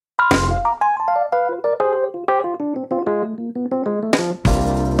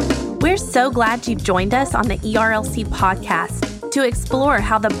so glad you've joined us on the ERLC podcast to explore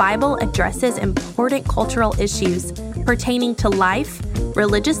how the Bible addresses important cultural issues pertaining to life,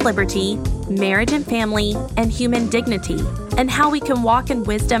 religious liberty, marriage and family, and human dignity, and how we can walk in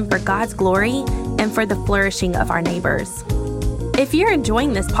wisdom for God's glory and for the flourishing of our neighbors. If you're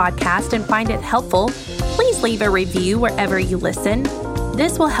enjoying this podcast and find it helpful, please leave a review wherever you listen.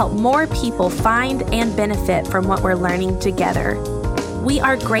 This will help more people find and benefit from what we're learning together. We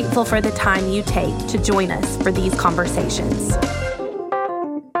are grateful for the time you take to join us for these conversations.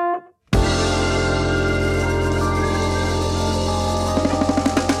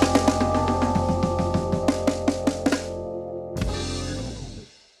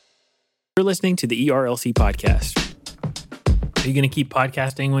 You're listening to the ERLC podcast. Are you going to keep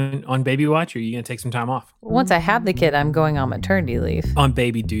podcasting on baby watch, or are you going to take some time off? Once I have the kid, I'm going on maternity leave. On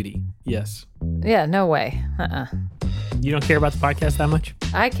baby duty, yes. Yeah, no way. You don't care about the podcast that much?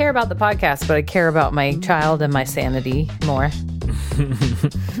 I care about the podcast, but I care about my child and my sanity more. I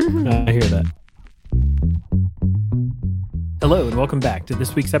hear that. Hello, and welcome back to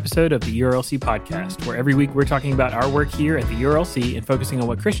this week's episode of the ERLC podcast, where every week we're talking about our work here at the ERLC and focusing on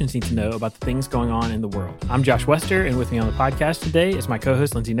what Christians need to know about the things going on in the world. I'm Josh Wester, and with me on the podcast today is my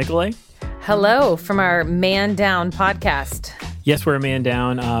co-host, Lindsay Nicolay. Hello from our Man Down podcast. Yes, we're a man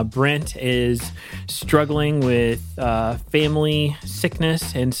down. Brent is struggling with family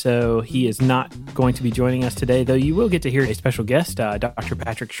sickness, and so he is not going to be joining us today, though you will get to hear a special guest, Dr.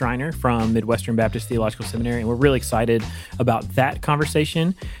 Patrick Schreiner from Midwestern Baptist Theological Seminary, and we're really excited about that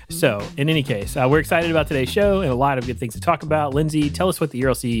conversation. So, in any case, we're excited about today's show and a lot of good things to talk about. Lindsay, tell us what the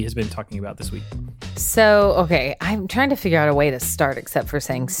ERLC has been talking about this week. So, okay, I'm trying to figure out a way to start except for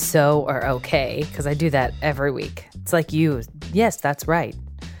saying so or okay, because I do that every week. It's like you. Yes, that's right.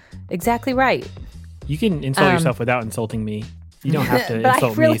 Exactly right. You can insult yourself without insulting me. You don't have to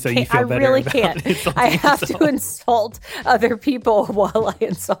insult me so you feel better. I really can't. I have to insult other people while I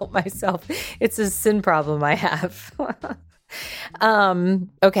insult myself. It's a sin problem I have.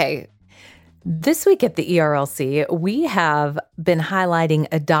 Okay. This week at the ERLC, we have been highlighting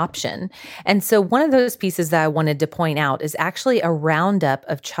adoption. And so one of those pieces that I wanted to point out is actually a roundup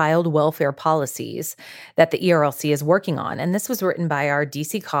of child welfare policies that the ERLC is working on. And this was written by our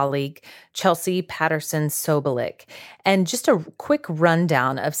DC colleague, Chelsea Patterson-Sobolik. And just a quick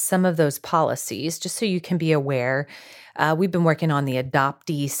rundown of some of those policies, just so you can be aware. We've been working on the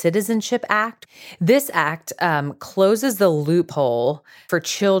Adoptee Citizenship Act. This act closes the loophole for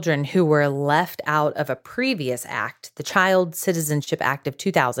children who were left out of a previous act, the Child Citizenship Act of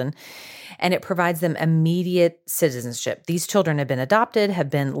 2000, and it provides them immediate citizenship. These children have been adopted, have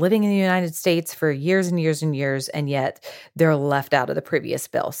been living in the United States for years and years and years, and yet they're left out of the previous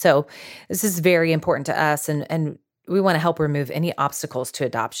bill. So this is very important to us, and we want to help remove any obstacles to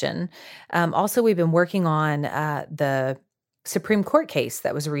adoption. Also, we've been working on the Supreme Court case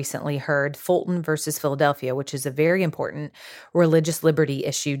that was recently heard, Fulton versus Philadelphia, which is a very important religious liberty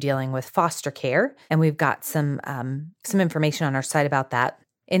issue dealing with foster care. And we've got some information on our site about that.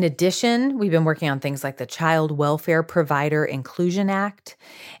 In addition, we've been working on things like the Child Welfare Provider Inclusion Act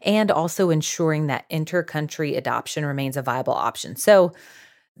and also ensuring that inter-country adoption remains a viable option. So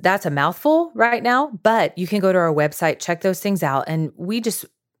that's a mouthful right now, but you can go to our website, check those things out. And we just,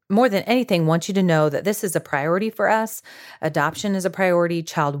 more than anything, want you to know that this is a priority for us. Adoption is a priority.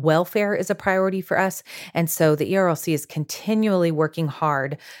 Child welfare is a priority for us. And so the ERLC is continually working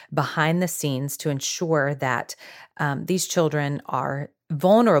hard behind the scenes to ensure that these children are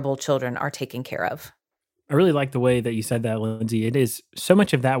vulnerable children are taken care of. I really like the way that you said that, Lindsay. It is so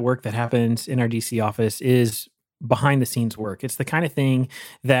much of that work that happens in our DC office is behind the scenes work. It's the kind of thing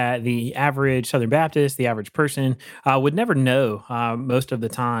that the average Southern Baptist, the average person would never know most of the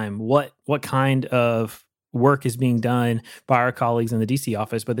time what kind of work is being done by our colleagues in the DC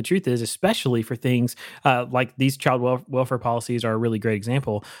office. But the truth is, especially for things like these child welfare policies are a really great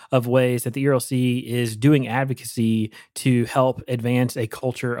example of ways that the ERLC is doing advocacy to help advance a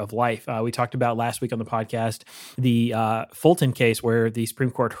culture of life. We talked about last week on the podcast, the Fulton case where the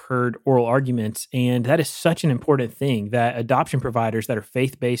Supreme Court heard oral arguments. And that is such an important thing that adoption providers that are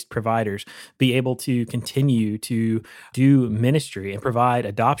faith-based providers be able to continue to do ministry and provide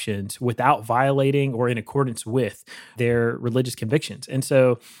adoptions without violating or in accordance with their religious convictions. And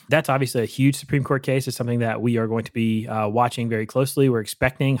so that's obviously a huge Supreme Court case. It's something that we are going to be watching very closely. We're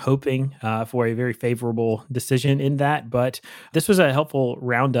expecting, hoping for a very favorable decision in that. But this was a helpful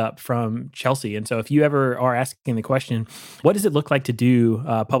roundup from Chelsea. And so if you ever are asking the question, what does it look like to do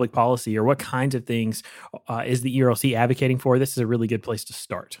public policy, or what kinds of things is the ERLC advocating for, this is a really good place to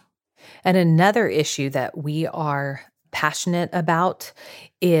start. And another issue that we are passionate about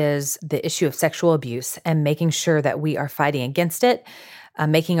is the issue of sexual abuse and making sure that we are fighting against it,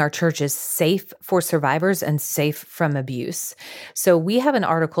 making our churches safe for survivors and safe from abuse. So we have an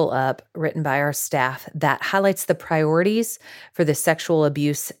article up written by our staff that highlights the priorities for the Sexual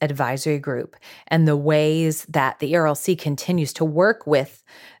Abuse Advisory Group and the ways that the ERLC continues to work with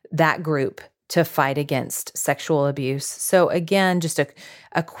that group to fight against sexual abuse. So again, just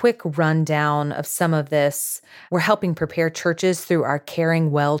a quick rundown of some of this. We're helping prepare churches through our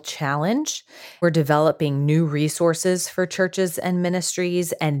Caring Well Challenge. We're developing new resources for churches and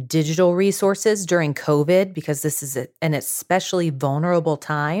ministries and digital resources during COVID, because this is an especially vulnerable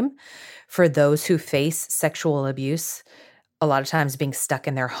time for those who face sexual abuse, a lot of times being stuck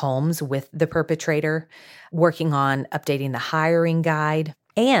in their homes with the perpetrator, working on updating the hiring guide.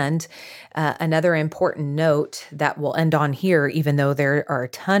 And another important note that we'll end on here, even though there are a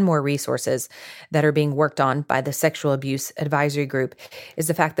ton more resources that are being worked on by the Sexual Abuse Advisory Group, is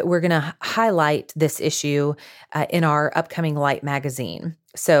the fact that we're going to highlight this issue in our upcoming Light magazine.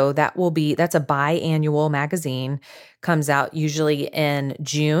 So that's a biannual magazine, comes out usually in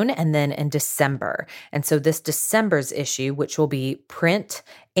June and then in December. And so this December's issue, which will be print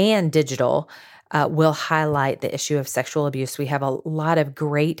and digital, will highlight the issue of sexual abuse. We have a lot of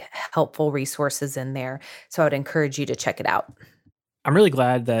great, helpful resources in there. So I would encourage you to check it out. I'm really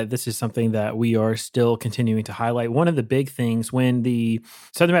glad that this is something that we are still continuing to highlight. One of the big things when the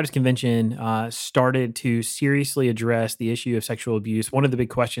Southern Baptist Convention started to seriously address the issue of sexual abuse, one of the big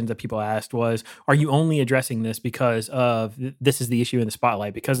questions that people asked was, are you only addressing this because of this is the issue in the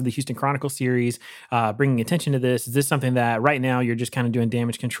spotlight, because of the Houston Chronicle series, bringing attention to this? Is this something that right now you're just kind of doing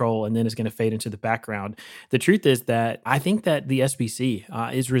damage control and then is going to fade into the background? The truth is that I think that the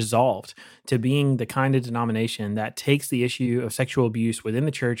SBC is resolved to being the kind of denomination that takes the issue of sexual abuse within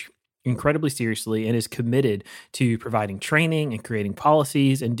the church incredibly seriously and is committed to providing training and creating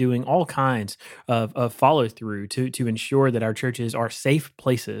policies and doing all kinds of follow through to ensure that our churches are safe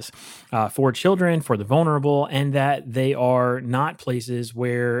places for children, for the vulnerable, and that they are not places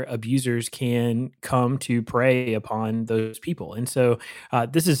where abusers can come to prey upon those people. And so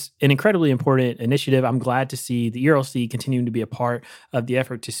this is an incredibly important initiative. I'm glad to see the ERLC continuing to be a part of the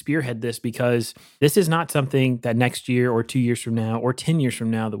effort to spearhead this, because this is not something that next year or 2 years from now or 10 years from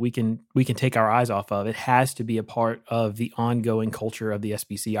now that we can take our eyes off of. It has to be a part of the ongoing culture of the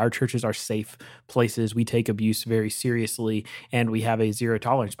SBC. Our churches are safe places. We take abuse very seriously, and we have a zero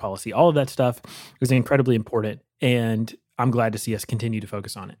tolerance policy. All of that stuff is incredibly important, and I'm glad to see us continue to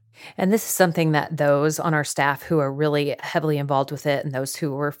focus on it. And this is something that those on our staff who are really heavily involved with it and those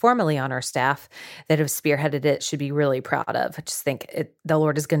who were formerly on our staff that have spearheaded it should be really proud of. I just think the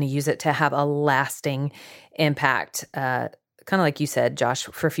Lord is going to use it to have a lasting impact, kind of like you said, Josh,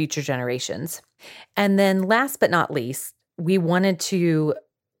 for future generations. And then last but not least, we wanted to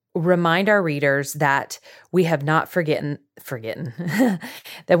remind our readers that we have not forgotten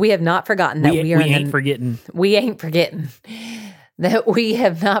that we have not forgotten that we ain't forgetting that we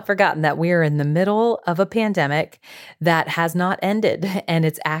have not forgotten that we are in the middle of a pandemic that has not ended, and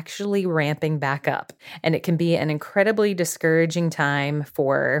it's actually ramping back up. And it can be an incredibly discouraging time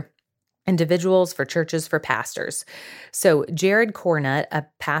for individuals, for churches, for pastors. So Jared Cornett, a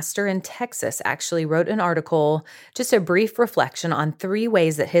pastor in Texas, actually wrote an article, just a brief reflection on 3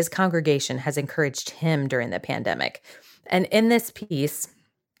 ways that his congregation has encouraged him during the pandemic. And in this piece,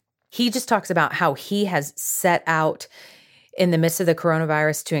 he just talks about how he has set out in the midst of the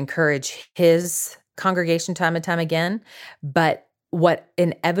coronavirus to encourage his congregation time and time again, but what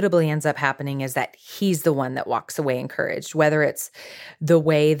inevitably ends up happening is that he's the one that walks away encouraged, whether it's the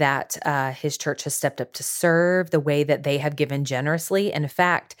way that his church has stepped up to serve, the way that they have given generously. In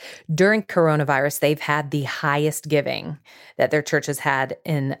fact, during coronavirus, they've had the highest giving that their church has had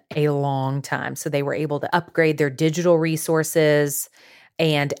in a long time. So they were able to upgrade their digital resources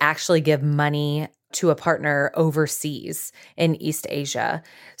and actually give money to a partner overseas in East Asia.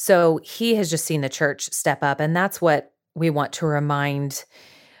 So he has just seen the church step up, and that's what we want to remind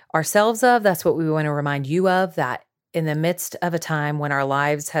ourselves of. That's what we want to remind you of, that in the midst of a time when our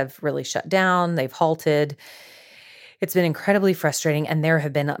lives have really shut down, they've halted, it's been incredibly frustrating. And there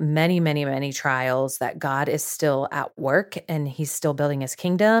have been many, many, many trials, that God is still at work and he's still building his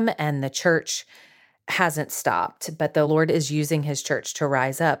kingdom, and the church hasn't stopped, but the Lord is using his church to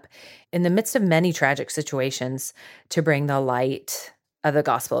rise up in the midst of many tragic situations to bring the light of the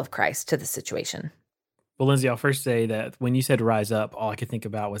gospel of Christ to the situation. Well, Lindsay, I'll first say that when you said "rise up," all I could think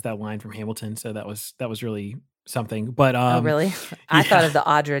about was that line from Hamilton. So that was really something. But oh, really? I thought of the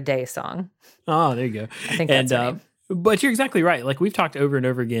Audra Day song. Oh, there you go. I think that's her name. But you're exactly right. Like we've talked over and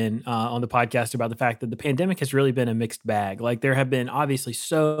over again on the podcast about the fact that the pandemic has really been a mixed bag. Like there have been obviously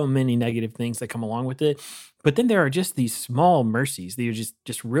so many negative things that come along with it, but then there are just these small mercies. These are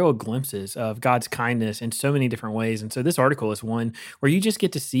just real glimpses of God's kindness in so many different ways. And so this article is one where you just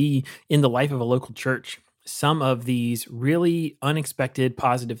get to see in the life of a local church some of these really unexpected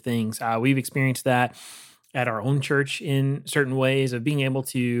positive things. We've experienced that at our own church in certain ways of being able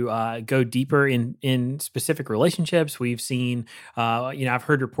to go deeper in specific relationships. We've seen, I've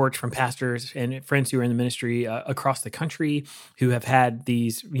heard reports from pastors and friends who are in the ministry across the country who have had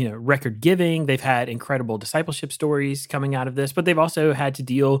these, record giving. They've had incredible discipleship stories coming out of this, but they've also had to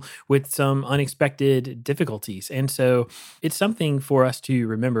deal with some unexpected difficulties. And so it's something for us to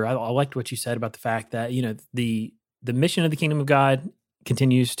remember. I liked what you said about the fact that, the mission of the kingdom of God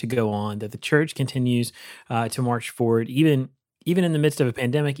continues to go on, that the church continues to march forward, even in the midst of a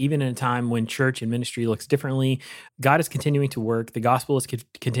pandemic, even in a time when church and ministry looks differently. God is continuing to work. The gospel is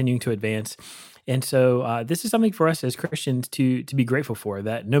continuing to advance. And so this is something for us as Christians to be grateful for,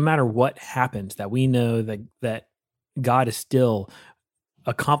 that no matter what happens, that we know that God is still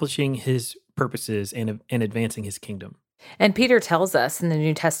accomplishing his purposes and advancing his kingdom. And Peter tells us in the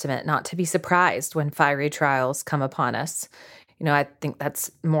New Testament not to be surprised when fiery trials come upon us. I think that's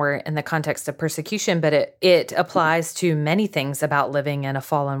more in the context of persecution, but it applies to many things about living in a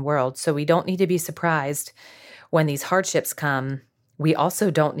fallen world. So we don't need to be surprised when these hardships come. We also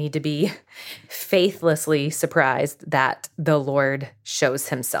don't need to be faithlessly surprised that the Lord shows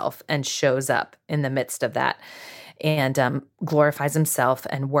himself and shows up in the midst of that and glorifies himself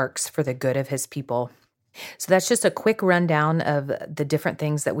and works for the good of his people. So that's just a quick rundown of the different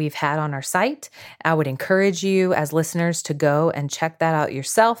things that we've had on our site. I would encourage you as listeners to go and check that out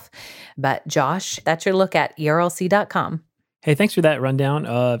yourself. But Josh, that's your look at ERLC.com. Hey, thanks for that rundown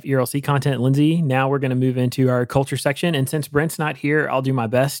of ERLC content, Lindsay. Now we're going to move into our culture section. And since Brent's not here, I'll do my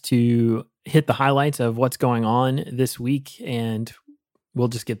best to hit the highlights of what's going on this week, and we'll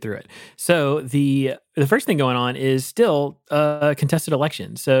just get through it. So the first thing going on is still a contested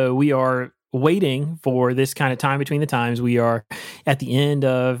election. So we are waiting for this kind of time between the times. We are at the end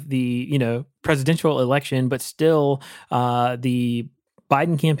of the, presidential election, but still the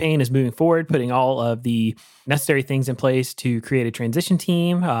Biden campaign is moving forward, putting all of the necessary things in place to create a transition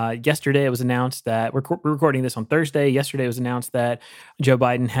team. Yesterday, it was announced that we're recording this on Thursday. Yesterday, it was announced that Joe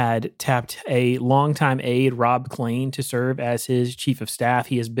Biden had tapped a longtime aide, Rob Klain, to serve as his chief of staff.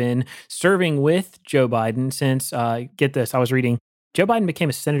 He has been serving with Joe Biden since, get this, I was reading, Joe Biden became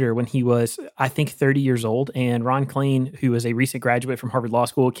a senator when he was, I think, 30 years old, and Ron Klain, who was a recent graduate from Harvard Law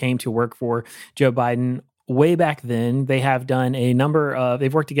School, came to work for Joe Biden way back then. They have done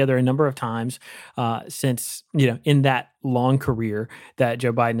they've worked together a number of times since, in that long career that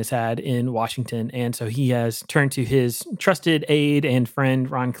Joe Biden has had in Washington. And so he has turned to his trusted aide and friend,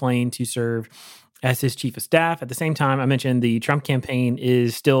 Ron Klain, to serve as his chief of staff. At the same time, I mentioned the Trump campaign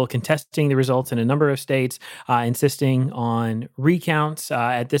is still contesting the results in a number of states, insisting on recounts.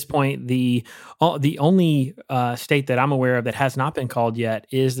 At this point, the only state that I'm aware of that has not been called yet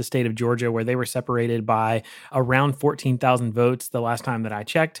is the state of Georgia, where they were separated by around 14,000 votes the last time that I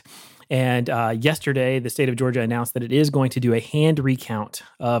checked. And yesterday, the state of Georgia announced that it is going to do a hand recount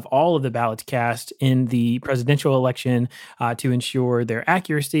of all of the ballots cast in the presidential election to ensure their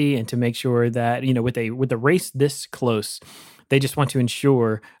accuracy and to make sure that, with a race this close, they just want to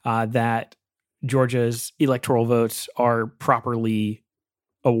ensure that Georgia's electoral votes are properly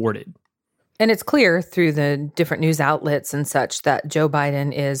awarded. And it's clear through the different news outlets and such that Joe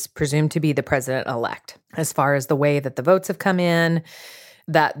Biden is presumed to be the president-elect. As far as the way that the votes have come in,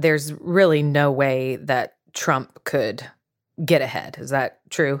 that there's really no way that Trump could get ahead. Is that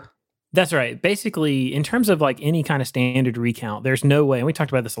true? That's right. Basically, in terms of like any kind of standard recount, there's no way, and we talked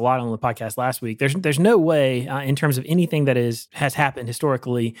about this a lot on the podcast last week, there's no way in terms of anything that has happened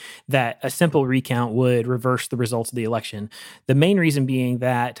historically that a simple recount would reverse the results of the election. The main reason being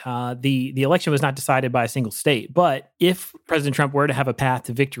that the election was not decided by a single state. But if President Trump were to have a path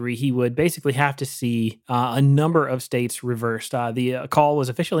to victory, he would basically have to see a number of states reversed. The call was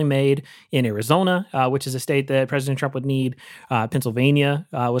officially made in Arizona, which is a state that President Trump would need. Pennsylvania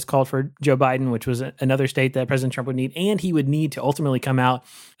was called for Joe Biden, which was another state that President Trump would need, and he would need to ultimately come out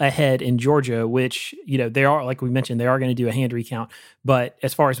ahead in Georgia, which, they are, like we mentioned, they are going to do a hand recount. But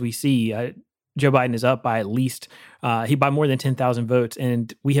as far as we see, Joe Biden is up by at least, by more than 10,000 votes,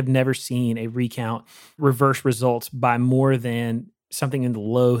 and we have never seen a recount reverse results by more than something in the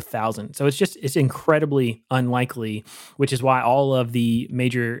low thousands. So it's incredibly unlikely, which is why all of the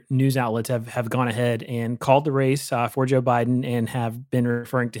major news outlets have gone ahead and called the race for Joe Biden and have been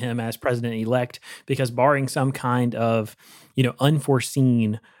referring to him as president-elect, because barring some kind of,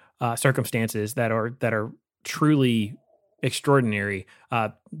 unforeseen circumstances that are truly extraordinary,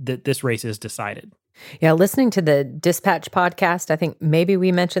 that this race is decided. Yeah, listening to the Dispatch podcast, I think maybe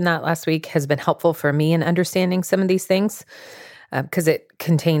we mentioned that last week, has been helpful for me in understanding some of these things, because it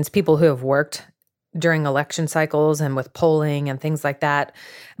contains people who have worked during election cycles and with polling and things like that.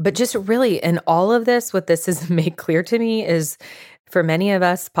 But just really in all of this, what this has made clear to me is, for many of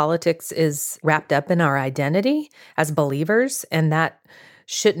us, politics is wrapped up in our identity as believers, and that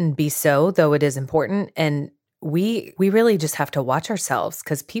shouldn't be so, though it is important. And we really just have to watch ourselves,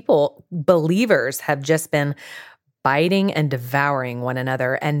 because believers have just been biting and devouring one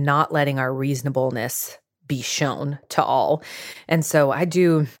another and not letting our reasonableness be shown to all. And so I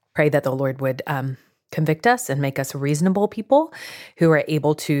do pray that the Lord would convict us and make us reasonable people who are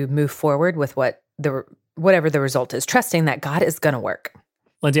able to move forward with whatever the result is, trusting that God is going to work.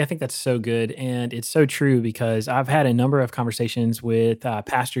 Lindsay, I think that's so good. And it's so true, because I've had a number of conversations with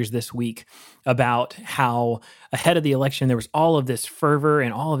pastors this week about how ahead of the election, there was all of this fervor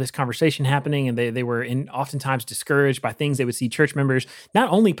and all of this conversation happening. And they were oftentimes discouraged by things they would see church members not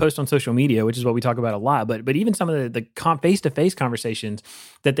only post on social media, which is what we talk about a lot, but even some of the face-to-face conversations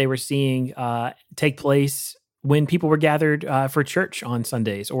that they were seeing take place when people were gathered for church on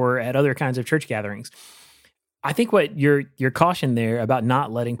Sundays or at other kinds of church gatherings. I think what your caution there about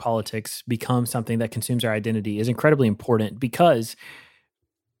not letting politics become something that consumes our identity is incredibly important, because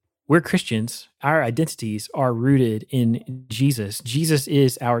we're Christians. Our identities are rooted in Jesus. Jesus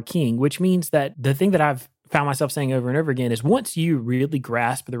is our King, which means that the thing that I've found myself saying over and over again is, once you really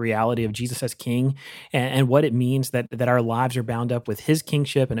grasp the reality of Jesus as King and what it means that our lives are bound up with his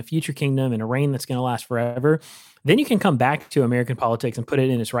kingship and a future kingdom and a reign that's going to last forever, then you can come back to American politics and put it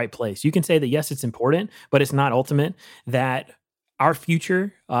in its right place. You can say that, yes, it's important, but it's not ultimate, that our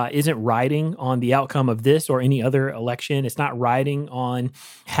future isn't riding on the outcome of this or any other election. It's not riding on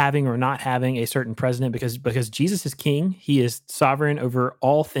having or not having a certain president, because Jesus is King. He is sovereign over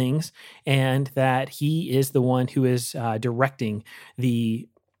all things, and that he is the one who is directing the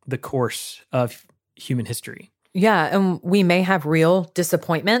course of human history. Yeah, and we may have real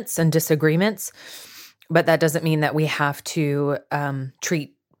disappointments and disagreements, but that doesn't mean that we have to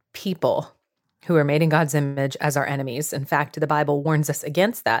treat people who are made in God's image as our enemies. In fact, the Bible warns us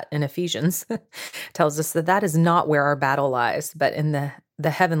against that in Ephesians. Tells us that is not where our battle lies, but in the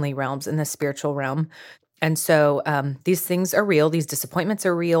heavenly realms, in the spiritual realm. And so these things are real. These disappointments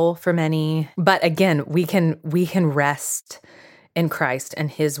are real for many. But again, we can rest in Christ and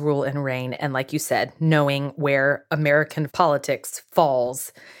his rule and reign. And like you said, knowing where American politics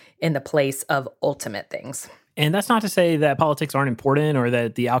falls in the place of ultimate things. And that's not to say that politics aren't important, or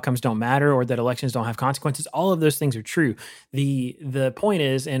that the outcomes don't matter, or that elections don't have consequences. All of those things are true. The point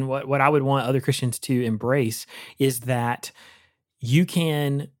is, and what I would want other Christians to embrace, is that you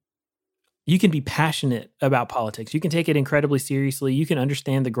can be passionate about politics. You can take it incredibly seriously. You can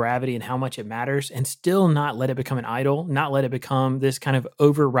understand the gravity and how much it matters, and still not let it become an idol, not let it become this kind of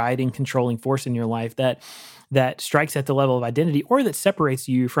overriding, controlling force in your life that strikes at the level of identity, or that separates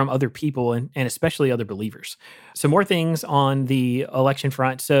you from other people and especially other believers. So more things on the election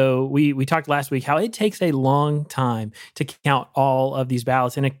front. So we talked last week how it takes a long time to count all of these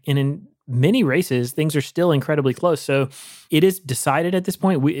ballots. And in many races, things are still incredibly close. So it is decided at this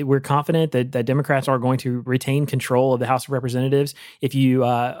point. We're confident that Democrats are going to retain control of the House of Representatives. If you,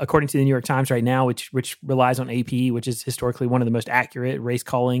 according to the New York Times right now, which relies on AP, which is historically one of the most accurate race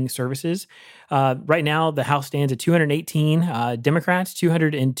calling services, right now the House stands at 218 Democrats,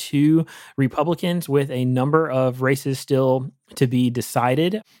 202 Republicans, with a number of races still to be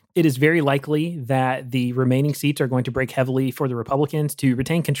decided. It is very likely that the remaining seats are going to break heavily for the Republicans. To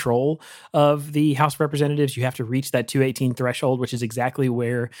retain control of the House of Representatives, you have to reach that 218 threshold, which is exactly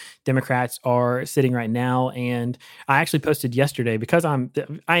where Democrats are sitting right now. And I actually posted yesterday, because I am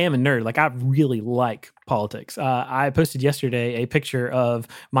a nerd. Like, I really like politics. I posted yesterday a picture of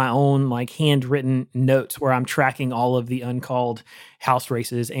my own handwritten notes where I'm tracking all of the uncalled House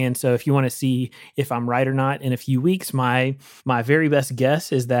races. And so if you want to see if I'm right or not in a few weeks, my very best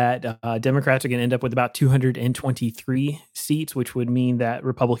guess is that Democrats are going to end up with about 223 seats, which would mean that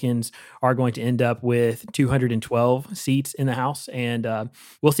Republicans are going to end up with 212 seats in the House. And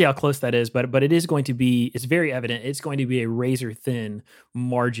we'll see how close that is. But it is going to be, it's very evident, it's going to be a razor thin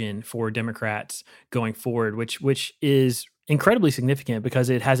margin for Democrats going forward, which is incredibly significant because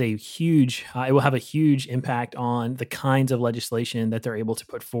it has it will have a huge impact on the kinds of legislation that they're able to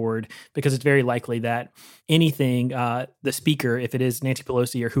put forward, because it's very likely that anything, the speaker, if it is Nancy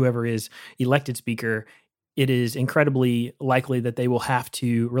Pelosi or whoever is elected speaker, it is incredibly likely that they will have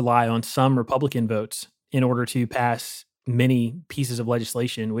to rely on some Republican votes in order to pass many pieces of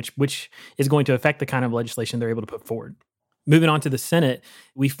legislation, which is going to affect the kind of legislation they're able to put forward. Moving on to the Senate,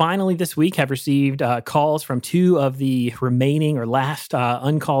 we finally this week have received calls from two of the remaining or last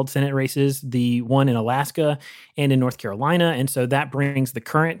uncalled Senate races, the one in Alaska and in North Carolina. And so that brings the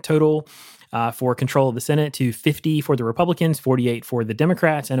current total for control of the Senate to 50 for the Republicans, 48 for the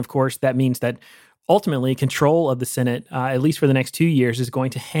Democrats. And of course, that means that ultimately, control of the Senate, at least for the next 2 years, is going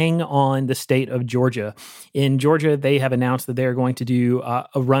to hang on the state of Georgia. In Georgia, they have announced that they're going to do a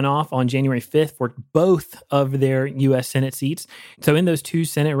runoff on January 5th for both of their U.S. Senate seats. So in those two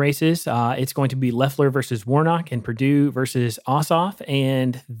Senate races, it's going to be Loeffler versus Warnock and Perdue versus Ossoff.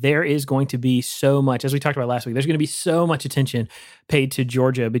 And there is going to be so much, as we talked about last week, there's going to be so much attention paid to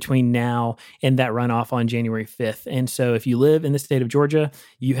Georgia between now and that runoff on January 5th. And so if you live in the state of Georgia,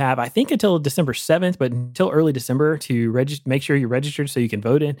 you have, I think, until December 7th, but until early December to make sure you're registered so you can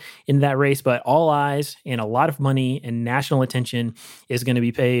vote in that race. But all eyes and a lot of money and national attention is going to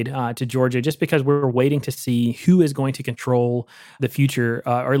be paid to Georgia, just because we're waiting to see who is going to control the future,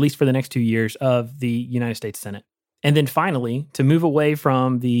 or at least for the next 2 years, of the United States Senate. And then finally, to move away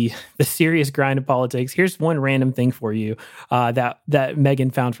from the serious grind of politics, here's one random thing for you that Megan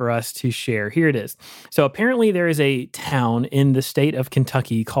found for us to share. Here it is. So apparently there is a town in the state of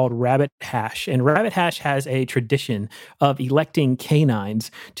Kentucky called Rabbit Hash, and Rabbit Hash has a tradition of electing canines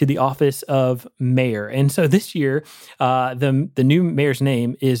to the office of mayor. And so this year, the new mayor's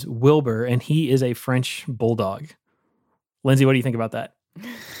name is Wilbur, and he is a French bulldog. Lindsay, what do you think about that?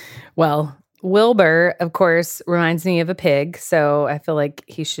 Well, Wilbur, of course, reminds me of a pig, so I feel like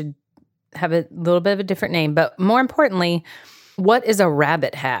he should have a little bit of a different name. But more importantly, what is a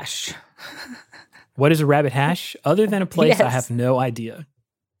rabbit hash? What is a rabbit hash? Other than a place, Yes. I have no idea.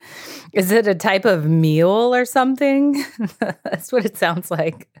 Is it a type of meal or something? That's what it sounds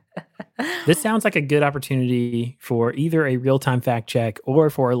like. This sounds like a good opportunity for either a real-time fact check or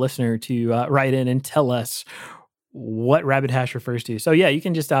for a listener to write in and tell us what rabbit hash refers to. So yeah, you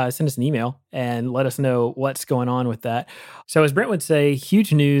can just send us an email and let us know what's going on with that. So as Brent would say,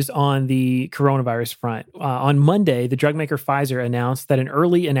 huge news on the coronavirus front. On Monday, the drug maker Pfizer announced that an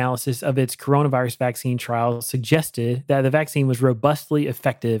early analysis of its coronavirus vaccine trial suggested that the vaccine was robustly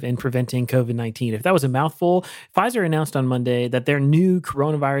effective in preventing COVID-19. If that was a mouthful, Pfizer announced on Monday that their new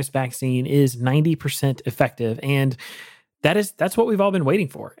coronavirus vaccine is 90% effective. And that's what we've all been waiting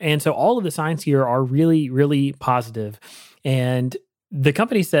for. And so all of the signs here are really, really positive. And the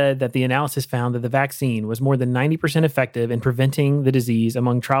company said that the analysis found that the vaccine was more than 90% effective in preventing the disease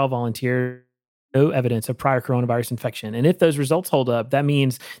among trial volunteers. No evidence of prior coronavirus infection. And if those results hold up, that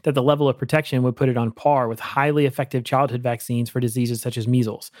means that the level of protection would put it on par with highly effective childhood vaccines for diseases such as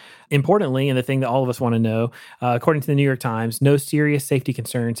measles. Importantly, and the thing that all of us want to know, according to the New York Times, no serious safety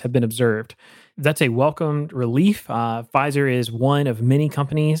concerns have been observed. That's a welcomed relief. Pfizer is one of many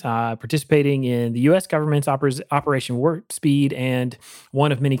companies participating in the U.S. government's Operation Warp Speed, and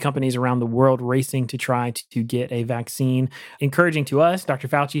one of many companies around the world racing to try to get a vaccine. Encouraging to us, Dr.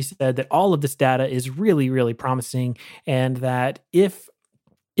 Fauci said that all of this data is really, really promising, and that if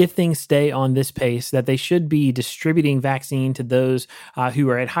things stay on this pace, that they should be distributing vaccine to those who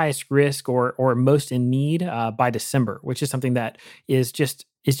are at highest risk or most in need by December, which is something that is just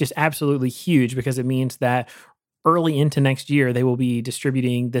absolutely huge, because it means that early into next year, they will be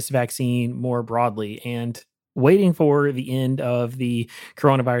distributing this vaccine more broadly. And waiting for the end of the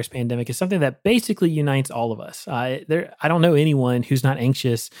coronavirus pandemic is something that basically unites all of us. I don't know anyone who's not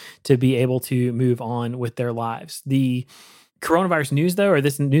anxious to be able to move on with their lives. The coronavirus news, though, or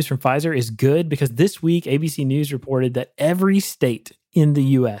this news from Pfizer, is good because this week, ABC News reported that every state in the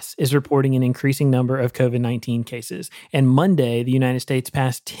U.S. is reporting an increasing number of COVID-19 cases. And Monday, the United States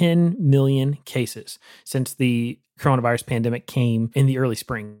passed 10 million cases since the coronavirus pandemic came in the early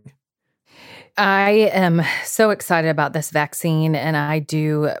spring. I am so excited about this vaccine, and I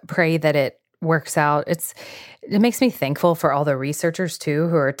do pray that it works out. It makes me thankful for all the researchers too,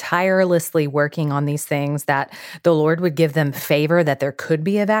 who are tirelessly working on these things, that the Lord would give them favor, that there could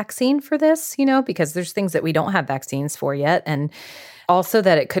be a vaccine for this, because there's things that we don't have vaccines for yet. And also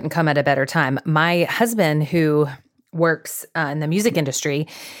that it couldn't come at a better time. My husband, who works in the music industry,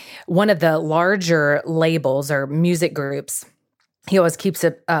 one of the larger labels or music groups He always keeps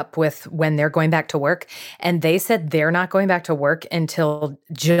it up with when they're going back to work. And they said they're not going back to work until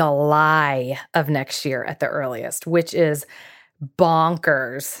July of next year at the earliest, which is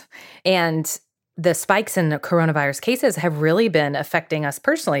bonkers. And the spikes in the coronavirus cases have really been affecting us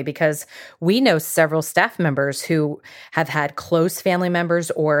personally because we know several staff members who have had close family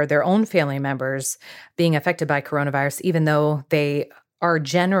members or their own family members being affected by coronavirus, even though they are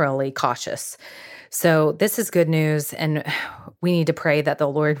generally cautious. So this is good news, and we need to pray that the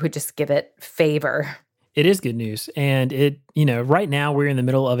Lord would just give it favor. It is good news. And right now we're in the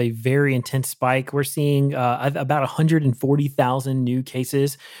middle of a very intense spike. We're seeing about 140,000 new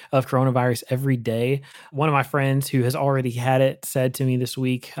cases of coronavirus every day. One of my friends who has already had it said to me this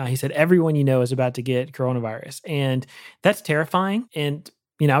week, he said, everyone you know is about to get coronavirus. And that's terrifying. And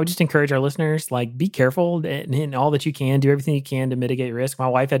I would just encourage our listeners, be careful and all that you can, do everything you can to mitigate risk. My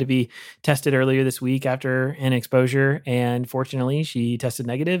wife had to be tested earlier this week after an exposure, and fortunately she tested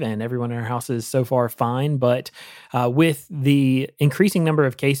negative, and everyone in our house is so far fine. But with the increasing number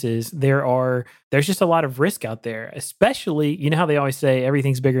of cases, there's just a lot of risk out there, especially, how they always say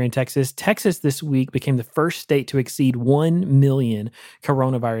everything's bigger in Texas. Texas this week became the first state to exceed 1 million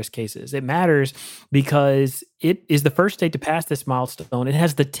coronavirus cases. It matters because it is the first state to pass this milestone. It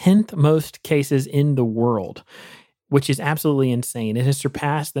has the 10th most cases in the world, which is absolutely insane. It has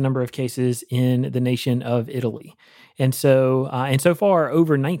surpassed the number of cases in the nation of Italy. And so far,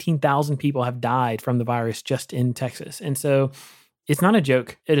 over 19,000 people have died from the virus just in Texas. And so it's not a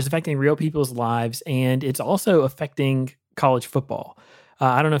joke. It is affecting real people's lives, and it's also affecting college football.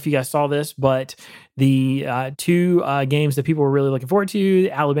 I don't know if you guys saw this, but the two games that people were really looking forward to,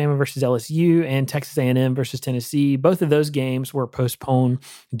 Alabama versus LSU and Texas A&M versus Tennessee, both of those games were postponed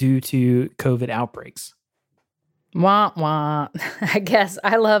due to COVID outbreaks. Wah, wah. I guess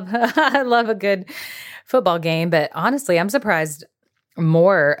I love a good football game, but honestly, I'm surprised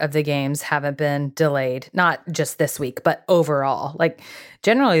more of the games haven't been delayed, not just this week, but overall.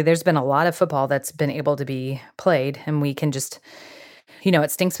 Generally, there's been a lot of football that's been able to be played, and we can just,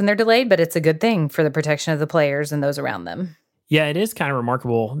 it stinks when they're delayed, but it's a good thing for the protection of the players and those around them. Yeah, it is kind of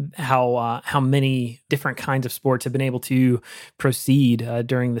remarkable how many different kinds of sports have been able to proceed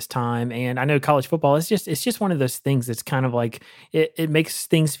during this time. And I know college football it's just one of those things that's kind of it makes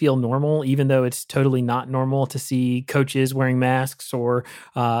things feel normal, even though it's totally not normal to see coaches wearing masks or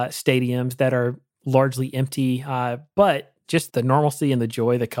stadiums that are largely empty. But just the normalcy and the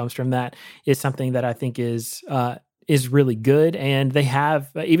joy that comes from that is something that I think is really good. And they have,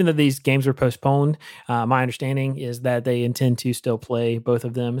 even though these games were postponed, my understanding is that they intend to still play both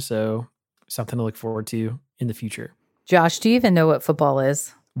of them. So something to look forward to in the future. Josh, do you even know what football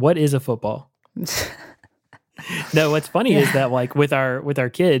is? What is a football? No, what's funny is that with our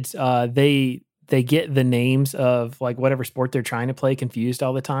kids, they get the names of whatever sport they're trying to play confused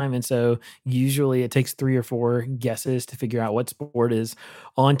all the time. And so usually it takes 3 or 4 guesses to figure out what sport is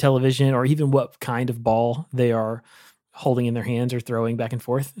on television or even what kind of ball they are holding in their hands or throwing back and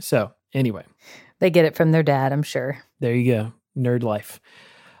forth. So anyway. They get it from their dad, I'm sure. There you go. Nerd life.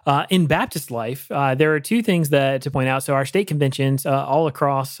 In Baptist life, there are 2 things to point out. So our state conventions all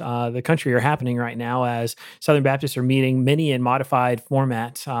across the country are happening right now as Southern Baptists are meeting, many in modified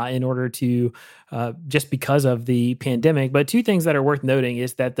formats in order to just because of the pandemic. But 2 things that are worth noting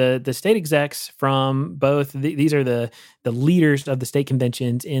is that the state execs from both, these are the leaders of the state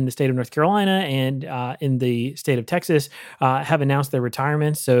conventions in the state of North Carolina and in the state of Texas have announced their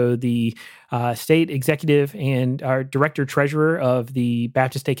retirements. So the state executive and our director treasurer of the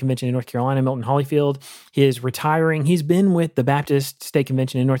Baptist State Convention in North Carolina, Milton Holyfield, is retiring. He's been with the Baptist State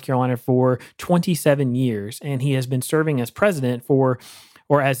Convention in North Carolina for 27 years, and he has been serving as president or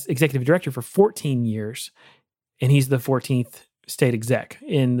as executive director for 14 years, and he's the 14th state exec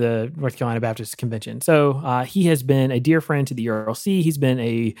in the North Carolina Baptist Convention. So he has been a dear friend to the ERLC. He's been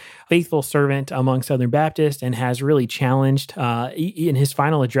a faithful servant among Southern Baptists and has really challenged, in his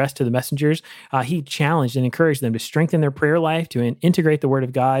final address to the messengers, he challenged and encouraged them to strengthen their prayer life, to integrate the Word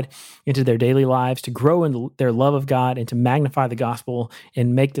of God into their daily lives, to grow in their love of God, and to magnify the gospel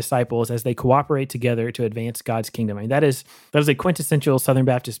and make disciples as they cooperate together to advance God's kingdom. I mean, that is a quintessential Southern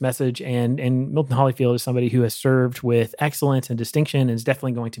Baptist message, and Milton Holyfield is somebody who has served with excellence and distinction and is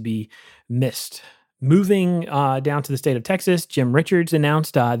definitely going to be missed Moving down to the state of Texas, Jim Richards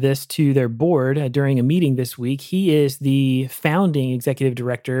announced this to their board during a meeting this week. He is the founding executive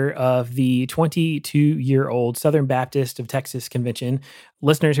director of the 22-year-old Southern Baptist of Texas Convention.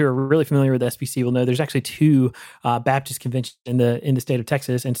 Listeners who are really familiar with SBC will know there's actually two Baptist conventions in the state of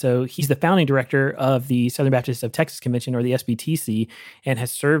Texas. And so he's the founding director of the Southern Baptist of Texas Convention, or the SBTC, and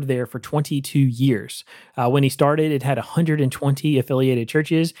has served there for 22 years. When he started, it had 120 affiliated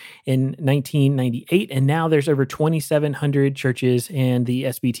churches in 1998, and now there's over 2,700 churches, and the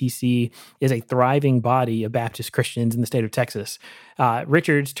SBTC is a thriving body of Baptist Christians in the state of Texas.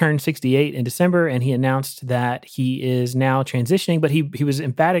 Richards turned 68 in December, and he announced that he is now transitioning, but he was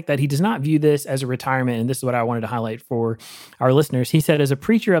emphatic that he does not view this as a retirement, and this is what I wanted to highlight for our listeners. He said, "As a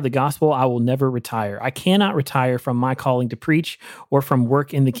preacher of the gospel, I will never retire. I cannot retire from my calling to preach or from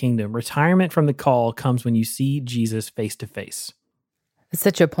work in the kingdom. Retirement from the call comes when you see Jesus face to face." It's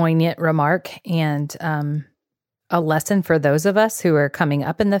such a poignant remark, and a lesson for those of us who are coming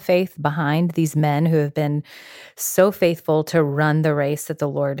up in the faith behind these men who have been so faithful to run the race that the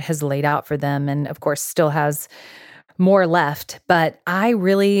Lord has laid out for them, and of course still has more left. But I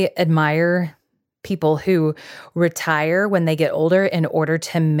really admire people who retire when they get older in order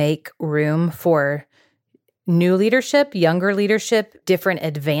to make room for new leadership, younger leadership, different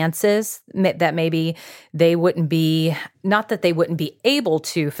advances that maybe they wouldn't be, not that they wouldn't be able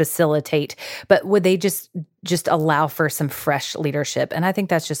to facilitate, but would they just allow for some fresh leadership? And I think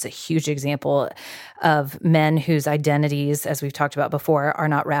that's just a huge example of men whose identities, as we've talked about before, are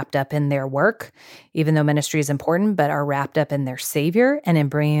not wrapped up in their work, even though ministry is important, but are wrapped up in their Savior and in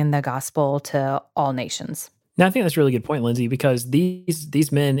bringing the gospel to all nations. Now, I think that's a really good point, Lindsay, because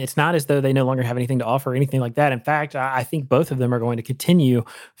these men, it's not as though they no longer have anything to offer or anything like that. In fact, I think both of them are going to continue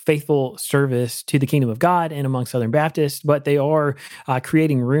faithful service to the kingdom of God and among Southern Baptists, but they are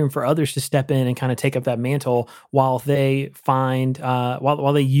creating room for others to step in and kind of take up that mantle while they find,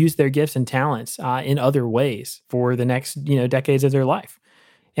 while they use their gifts and talents in other ways for the next decades of their life.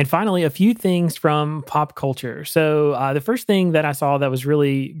 And finally, a few things from pop culture. So the first thing that I saw that was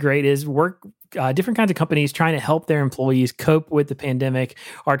really great is different kinds of companies trying to help their employees cope with the pandemic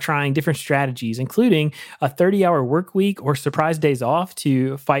are trying different strategies, including a 30-hour work week or surprise days off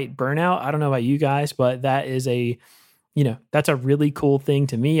to fight burnout. I don't know about you guys, but that is that's a really cool thing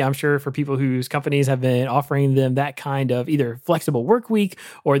to me. I'm sure for people whose companies have been offering them that kind of either flexible work week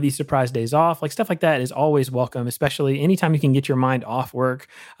or these surprise days off, like stuff like that is always welcome, especially anytime you can get your mind off work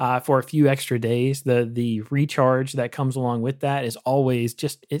for a few extra days. The recharge that comes along with that is always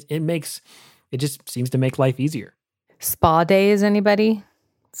just, it just seems to make life easier. Spa days, anybody?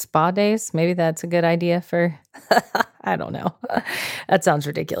 Spa days? Maybe that's a good idea for, I don't know. That sounds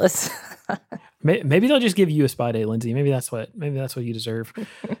ridiculous. Maybe they'll just give you a spa day, Lindsay. Maybe that's what you deserve.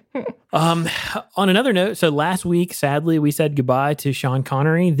 On another note, so last week, sadly, we said goodbye to Sean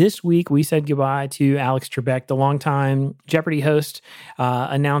Connery. This week, we said goodbye to Alex Trebek, the longtime Jeopardy host,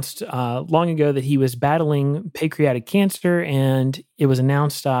 announced long ago that he was battling pancreatic cancer, and it was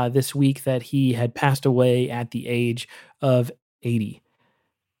announced this week that he had passed away at the age of 80.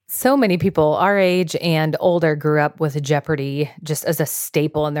 So many people our age and older grew up with Jeopardy just as a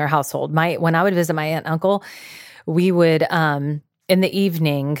staple in their household. When I would visit my aunt and uncle, we would, in the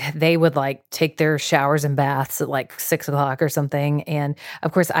evening, they would take their showers and baths at 6 o'clock or something. And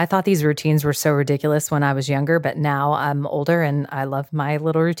of course, I thought these routines were so ridiculous when I was younger, but now I'm older and I love my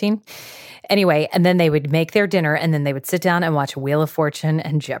little routine. Anyway, and then they would make their dinner and then they would sit down and watch Wheel of Fortune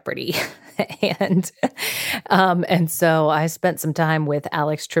and Jeopardy. And so I spent some time with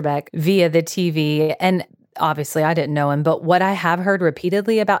Alex Trebek via the TV, and obviously I didn't know him, but what I have heard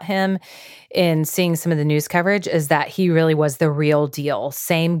repeatedly about him in seeing some of the news coverage is that he really was the real deal.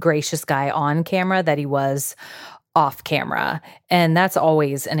 Same gracious guy on camera that he was off camera. And that's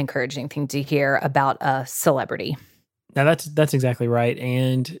always an encouraging thing to hear about a celebrity. Now that's exactly right.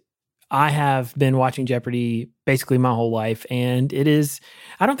 And I have been watching Jeopardy basically my whole life, and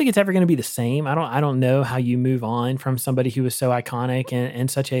I don't think it's ever going to be the same. I don't know how you move on from somebody who was so iconic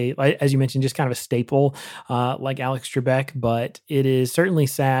and such a, as you mentioned, just kind of a staple like Alex Trebek, but it is certainly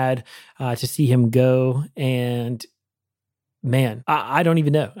sad to see him go. And man, I don't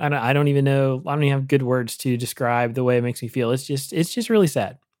even know. I don't even know. I don't even have good words to describe the way it makes me feel. It's just really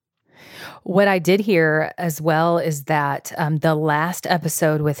sad. What I did hear as well is that the last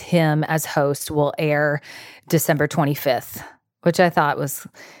episode with him as host will air December 25th, which I thought was,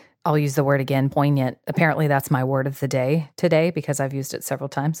 I'll use the word again, poignant. Apparently that's my word of the day today because I've used it several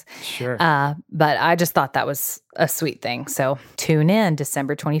times. Sure. But I just thought that was a sweet thing. So tune in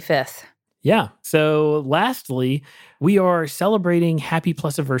December 25th. Yeah. So lastly, we are celebrating Happy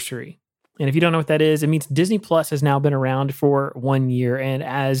Plus Anniversary. And if you don't know what that is, it means Disney Plus has now been around for 1 year. And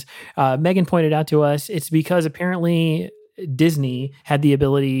as Megan pointed out to us, it's because apparently Disney had the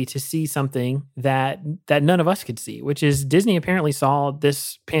ability to see something that none of us could see, which is Disney apparently saw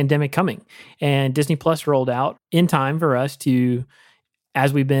this pandemic coming. And Disney Plus rolled out in time for us to,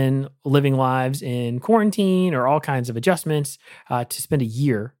 as we've been living lives in quarantine or all kinds of adjustments, to spend a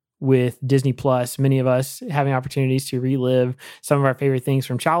year with Disney Plus, many of us having opportunities to relive some of our favorite things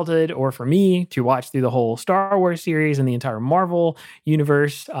from childhood, or for me, to watch through the whole Star Wars series and the entire Marvel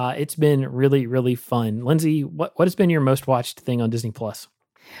universe. It's been really, really fun. Lindsay, what has been your most watched thing on Disney Plus?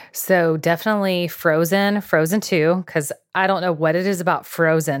 So definitely Frozen 2, because I don't know what it is about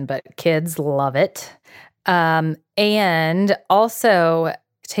Frozen, but kids love it. And also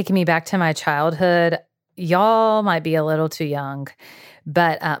taking me back to my childhood, y'all might be a little too young,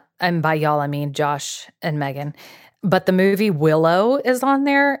 but, and by y'all, I mean Josh and Megan, but the movie Willow is on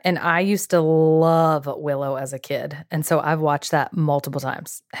there, and I used to love Willow as a kid. And so I've watched that multiple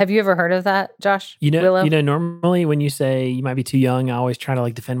times. Have you ever heard of that, Josh? Willow? Normally when you say you might be too young, I always try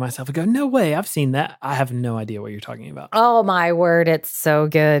to defend myself and go, no way, I've seen that. I have no idea what you're talking about. Oh my word. It's so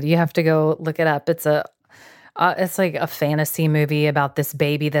good. You have to go look it up. It's like a fantasy movie about this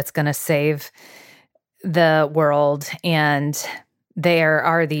baby that's going to save the world. And there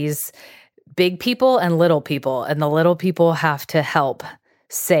are these big people and the little people have to help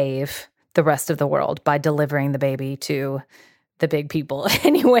save the rest of the world by delivering the baby to the big people.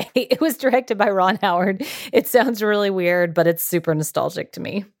 Anyway, it was directed by Ron Howard. It sounds really weird, but it's super nostalgic to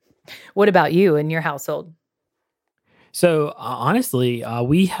me. What about you and your household? So honestly,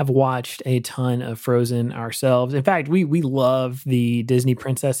 we have watched a ton of Frozen ourselves. In fact, we love the Disney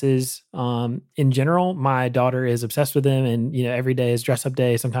princesses in general. My daughter is obsessed with them, and every day is dress up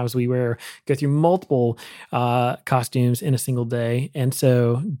day. Sometimes we go through multiple costumes in a single day, and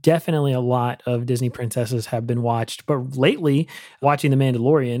so definitely a lot of Disney princesses have been watched. But lately, watching The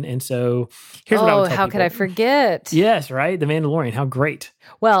Mandalorian, and so here's what I would tell how people. could I forget? Yes, right, The Mandalorian. How great!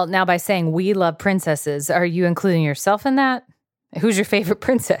 Well, now by saying we love princesses, are you including yourself in that? Who's your favorite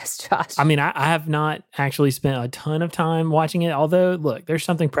princess, Josh? I mean, I have not actually spent a ton of time watching it. Although, look, there's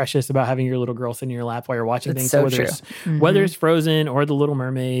something precious about having your little girl sit in your lap while you're watching things. So whether it's Frozen or The Little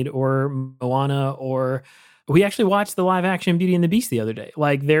Mermaid or Moana, or we actually watched the live action Beauty and the Beast the other day.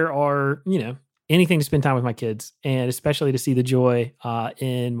 There are, anything to spend time with my kids, and especially to see the joy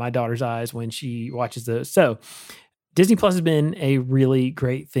in my daughter's eyes when she watches those. So Disney Plus has been a really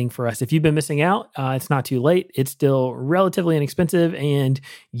great thing for us. If you've been missing out, it's not too late. It's still relatively inexpensive, and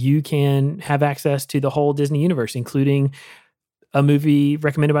you can have access to the whole Disney universe, including a movie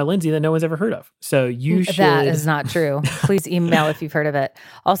recommended by Lindsay that no one's ever heard of. So you should. That is not true. Please email if you've heard of it.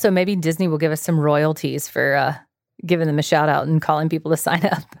 Also, maybe Disney will give us some royalties for giving them a shout out and calling people to sign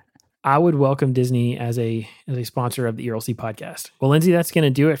up. I would welcome Disney as a sponsor of the ERLC podcast. Well, Lindsay, that's going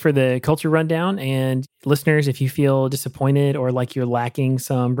to do it for the Culture Rundown. And listeners, if you feel disappointed or like you're lacking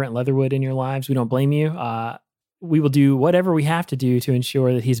some Brent Leatherwood in your lives, we don't blame you. We will do whatever we have to do to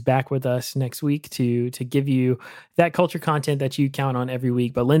ensure that he's back with us next week to give you that culture content that you count on every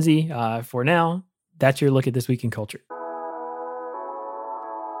week. But Lindsay, for now, that's your look at This Week in Culture.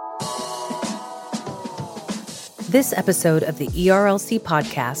 This episode of the ERLC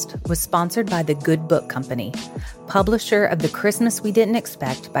podcast was sponsored by The Good Book Company, publisher of The Christmas We Didn't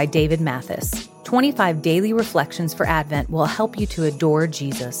Expect by David Mathis. 25 daily reflections for Advent will help you to adore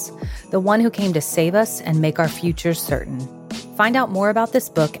Jesus, the one who came to save us and make our futures certain. Find out more about this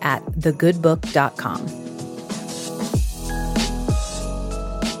book at thegoodbook.com.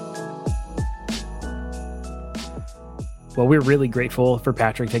 Well, we're really grateful for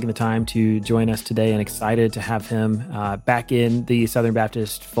Patrick taking the time to join us today, and excited to have him back in the Southern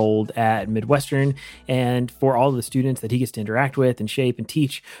Baptist fold at Midwestern, and for all of the students that he gets to interact with and shape and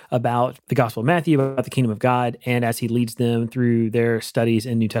teach about the Gospel of Matthew, about the Kingdom of God, and as he leads them through their studies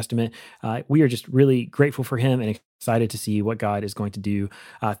in New Testament. We are just really grateful for him and excited to see what God is going to do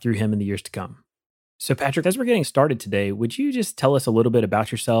through him in the years to come. So Patrick, as we're getting started today, would you just tell us a little bit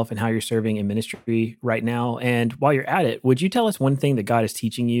about yourself and how you're serving in ministry right now? And while you're at it, would you tell us one thing that God is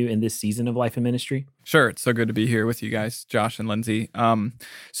teaching you in this season of life and ministry? Sure. It's so good to be here with you guys, Josh and Lindsay.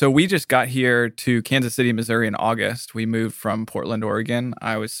 So we just got here to Kansas City, Missouri in August. We moved from Portland, Oregon.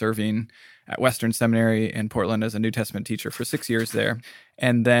 I was serving at Western Seminary in Portland as a New Testament teacher for 6 years there.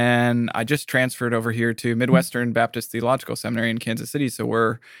 And then I just transferred over here to Midwestern Baptist Theological Seminary in Kansas City. So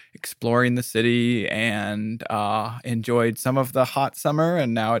we're exploring the city and enjoyed some of the hot summer.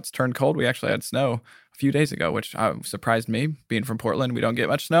 And now it's turned cold. We actually had snow a few days ago, which surprised me. Being from Portland, we don't get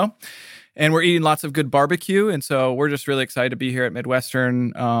much snow. And we're eating lots of good barbecue. And so we're just really excited to be here at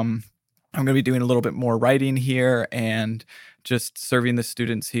Midwestern. I'm going to be doing a little bit more writing here and just serving the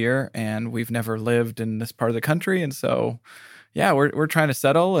students here. And we've never lived in this part of the country. And so, yeah, we're trying to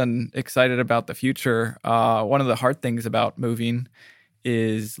settle and excited about the future. One of the hard things about moving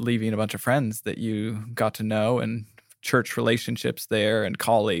is leaving a bunch of friends that you got to know and church relationships there and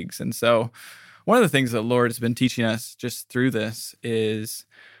colleagues. And so one of the things that the Lord has been teaching us just through this is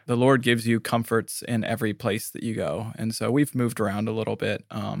the Lord gives you comforts in every place that you go. And so we've moved around a little bit.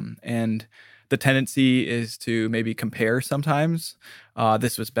 And the tendency is to maybe compare sometimes.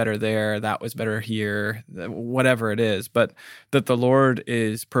 This was better there, that was better here, whatever it is. But that the Lord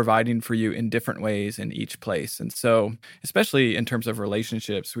is providing for you in different ways in each place. And so, especially in terms of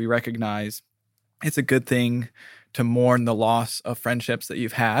relationships, we recognize it's a good thing to mourn the loss of friendships that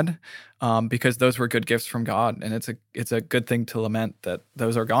you've had, because those were good gifts from God. And it's a good thing to lament that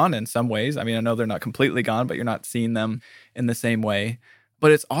those are gone in some ways. I mean, I know they're not completely gone, but you're not seeing them in the same way.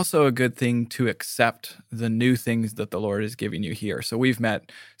 But it's also a good thing to accept the new things that the Lord is giving you here. So we've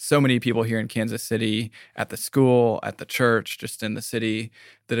met so many people here in Kansas City, at the school, at the church, just in the city,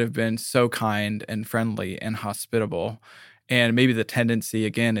 that have been so kind and friendly and hospitable. And maybe the tendency,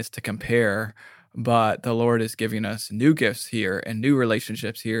 again, is to compare. But the Lord is giving us new gifts here and new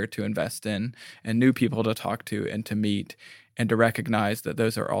relationships here to invest in and new people to talk to and to meet and to recognize that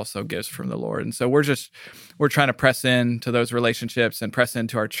those are also gifts from the Lord. And so we're trying to press into those relationships and press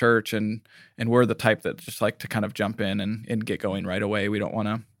into our church. And we're the type that just like to kind of jump in and get going right away. We don't want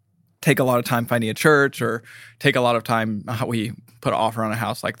to take a lot of time finding a church or take a lot of time. We put an offer on a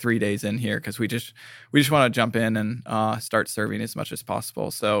house like 3 days in here because we just want to jump in and start serving as much as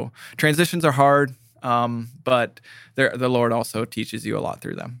possible. So transitions are hard, but the Lord also teaches you a lot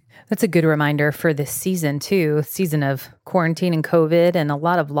through them. That's a good reminder for this season too, season of quarantine and COVID and a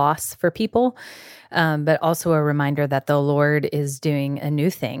lot of loss for people, but also a reminder that the Lord is doing a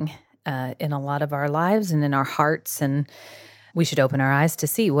new thing in a lot of our lives and in our hearts, and we should open our eyes to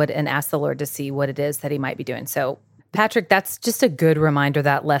see and ask the Lord to see what it is that he might be doing. So, Patrick, that's just a good reminder,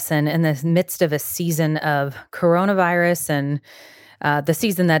 that lesson in the midst of a season of coronavirus and the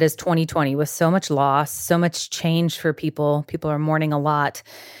season that is 2020 with so much loss, so much change for people. People are mourning a lot.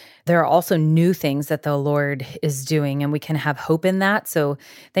 There are also new things that the Lord is doing, and we can have hope in that. So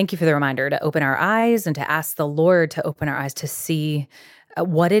thank you for the reminder to open our eyes and to ask the Lord to open our eyes to see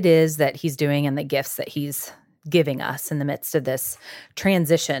what it is that he's doing and the gifts that he's giving us in the midst of this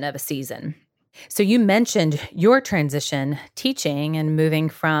transition of a season. So you mentioned your transition teaching and moving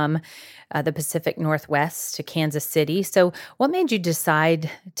from the Pacific Northwest to Kansas City. So what made you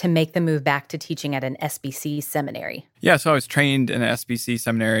decide to make the move back to teaching at an SBC seminary? Yeah, so I was trained in an SBC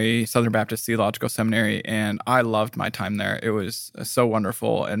seminary, Southern Baptist Theological Seminary, and I loved my time there. It was so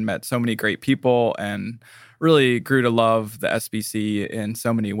wonderful and met so many great people and really grew to love the SBC in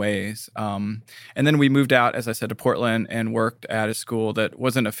so many ways. And then we moved out, as I said, to Portland and worked at a school that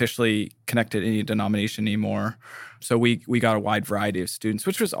wasn't officially connected to any denomination anymore. So we got a wide variety of students,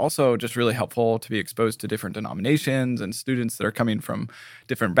 which was also just really helpful to be exposed to different denominations and students that are coming from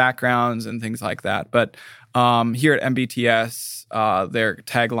different backgrounds and things like that. But here at MBTS, their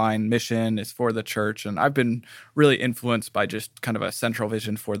tagline mission is for the church. And I've been really influenced by just kind of a central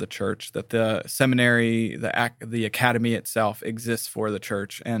vision for the church, that the seminary, the academy itself exists for the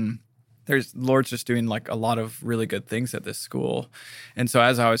church. And Lord's just doing like a lot of really good things at this school. And so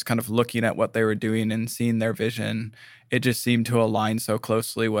as I was kind of looking at what they were doing and seeing their vision, it just seemed to align so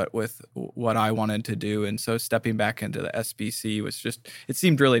closely with what I wanted to do. And so stepping back into the SBC it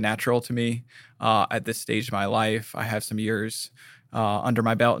seemed really natural to me at this stage of my life. I have some years under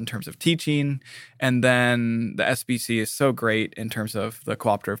my belt in terms of teaching. And then the SBC is so great in terms of the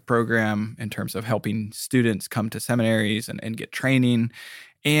cooperative program, in terms of helping students come to seminaries and get training,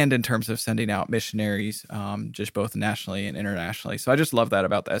 and in terms of sending out missionaries, just both nationally and internationally. So I just love that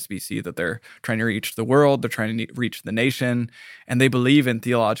about the SBC, that they're trying to reach the world, they're trying to reach the nation, and they believe in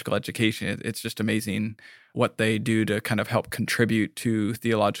theological education. It's just amazing what they do to kind of help contribute to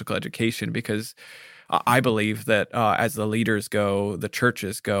theological education, because I believe that as the leaders go, the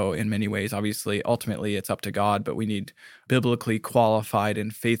churches go in many ways. Obviously, ultimately, it's up to God, but we need biblically qualified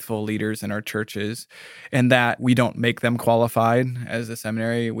and faithful leaders in our churches, and that we don't make them qualified as a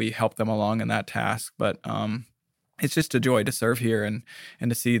seminary. We help them along in that task. But it's just a joy to serve here and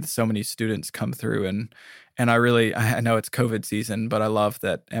to see so many students come through. And I know it's COVID season, but I love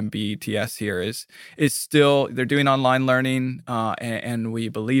that MBTS here is still, they're doing online learning, and we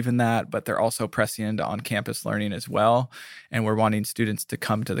believe in that, but they're also pressing into on-campus learning as well. And we're wanting students to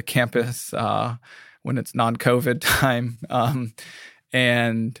come to the campus when it's non-COVID time.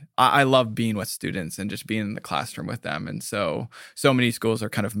 And I love being with students and just being in the classroom with them. And so many schools are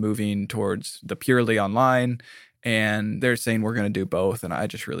kind of moving towards the purely online, and they're saying we're going to do both. And I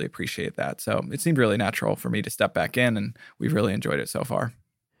just really appreciate that. So it seemed really natural for me to step back in, and we've really enjoyed it so far.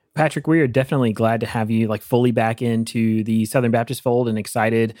 Patrick, we are definitely glad to have you fully back into the Southern Baptist fold, and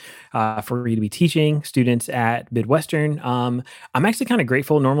excited for you to be teaching students at Midwestern. I'm actually kind of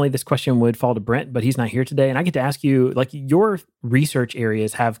grateful. Normally this question would fall to Brent, but he's not here today. And I get to ask you, your research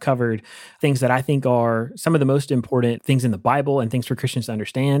areas have covered things that I think are some of the most important things in the Bible and things for Christians to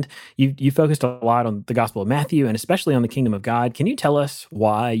understand. You focused a lot on the Gospel of Matthew and especially on the kingdom of God. Can you tell us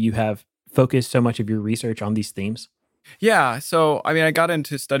why you have focused so much of your research on these themes? Yeah. So, I got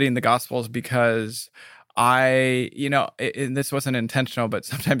into studying the Gospels because and this wasn't intentional, but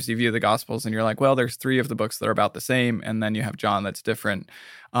sometimes you view the Gospels and you're like, well, there's 3 of the books that are about the same, and then you have John that's different.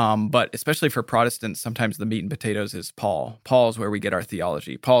 But especially for Protestants, sometimes the meat and potatoes is Paul. Paul's where we get our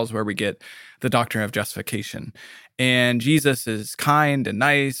theology. Paul's where we get the doctrine of justification. And Jesus is kind and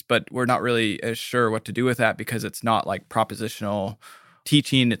nice, but we're not really as sure what to do with that because it's not like propositional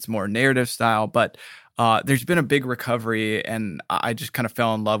teaching. It's more narrative style. But there's been a big recovery, and I just kind of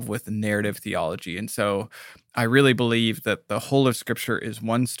fell in love with narrative theology. And so I really believe that the whole of Scripture is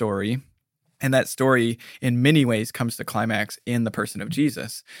one story, and that story in many ways comes to climax in the person of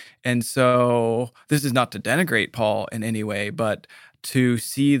Jesus. And so this is not to denigrate Paul in any way, but to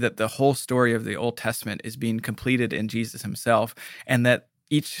see that the whole story of the Old Testament is being completed in Jesus himself, and that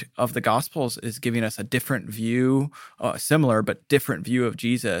each of the Gospels is giving us a different view, similar but different view of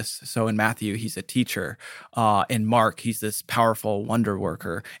Jesus. So in Matthew, he's a teacher. In Mark, he's this powerful wonder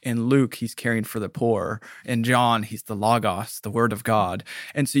worker. In Luke, he's caring for the poor. In John, he's the Logos, the Word of God.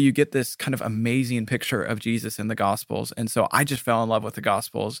 And so you get this kind of amazing picture of Jesus in the Gospels. And so I just fell in love with the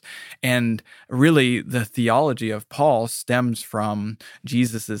Gospels. And really, the theology of Paul stems from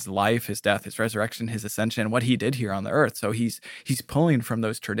Jesus's life, his death, his resurrection, his ascension, what he did here on the earth. So he's pulling from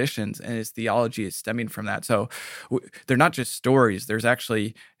those traditions, and his theology is stemming from that. So they're not just stories. There's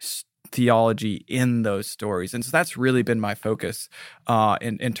actually theology in those stories. And so that's really been my focus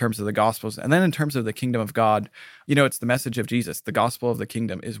in terms of the Gospels. And then in terms of the kingdom of God, it's the message of Jesus. The gospel of the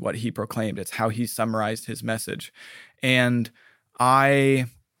kingdom is what he proclaimed. It's how he summarized his message. And I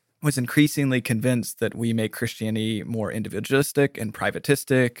was increasingly convinced that we make Christianity more individualistic and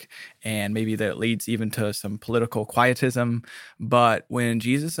privatistic, and maybe that leads even to some political quietism. But when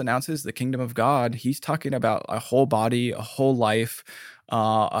Jesus announces the kingdom of God, he's talking about a whole body, a whole life,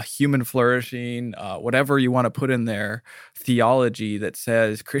 a human flourishing, whatever you want to put in there, theology that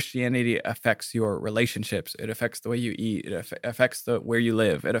says Christianity affects your relationships. It affects the way you eat. It affects where you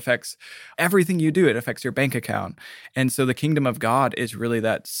live. It affects everything you do. It affects your bank account. And so the kingdom of God is really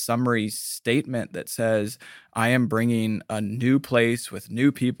that summary statement that says, I am bringing a new place with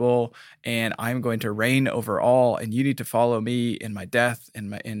new people, and I'm going to reign over all, and you need to follow me in my death, in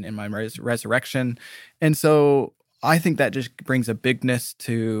my resurrection. And so I think that just brings a bigness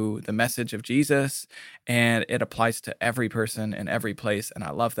to the message of Jesus, and it applies to every person in every place. And I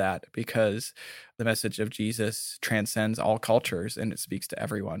love that because the message of Jesus transcends all cultures and it speaks to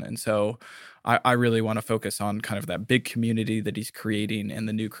everyone. And so I really want to focus on kind of that big community that he's creating and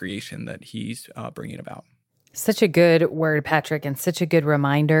the new creation that he's bringing about. Such a good word, Patrick, and such a good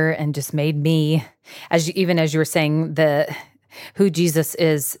reminder, and just made me, as you were saying, who Jesus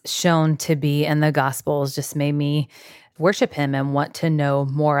is shown to be in the Gospels just made me worship him and want to know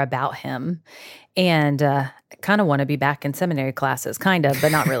more about him. And kind of want to be back in seminary classes, kind of, but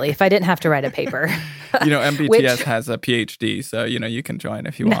not really, if I didn't have to write a paper. MBTS has a PhD, so, you can join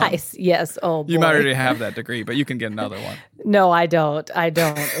if you want. Nice. Yes. Oh, boy. You might already have that degree, but you can get another one. No, I don't.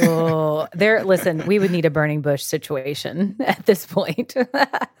 Oh, listen, we would need a burning bush situation at this point.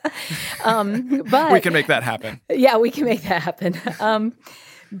 But we can make that happen. Yeah, we can make that happen. But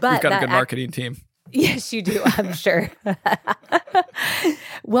we've got a good marketing team. Yes, you do, I'm sure.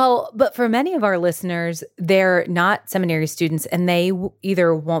 Well, but for many of our listeners, they're not seminary students, and they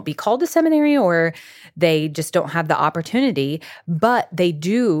either won't be called to seminary or they just don't have the opportunity, but they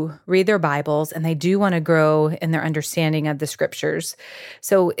do read their Bibles and they do want to grow in their understanding of the scriptures.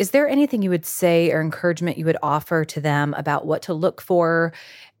 So is there anything you would say or encouragement you would offer to them about what to look for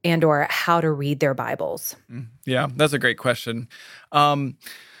and or how to read their Bibles? Yeah, that's a great question.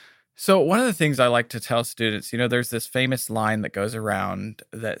 So one of the things I like to tell students, there's this famous line that goes around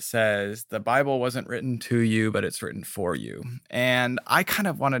that says, the Bible wasn't written to you, but it's written for you. And I kind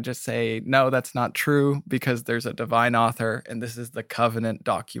of want to just say, no, that's not true, because there's a divine author, and this is the covenant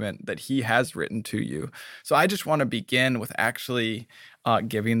document that he has written to you. So I just want to begin with actually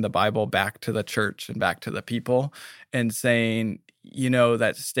giving the Bible back to the church and back to the people and saying,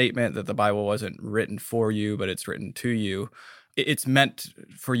 that statement that the Bible wasn't written for you, but it's written to you. It's meant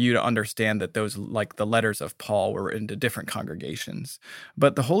for you to understand that those, like the letters of Paul, were into different congregations.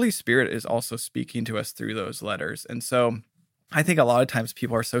 But the Holy Spirit is also speaking to us through those letters. And so I think a lot of times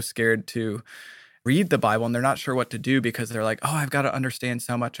people are so scared to read the Bible and they're not sure what to do because they're like, oh, I've got to understand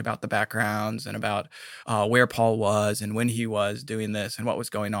so much about the backgrounds and about where Paul was and when he was doing this and what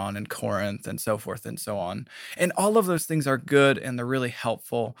was going on in Corinth and so forth and so on. And all of those things are good and they're really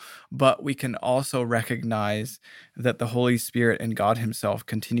helpful, but we can also recognize that the Holy Spirit and God himself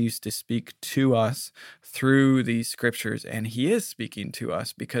continues to speak to us through these scriptures, and he is speaking to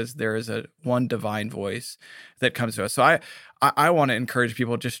us because there is one divine voice that comes to us. So I want to encourage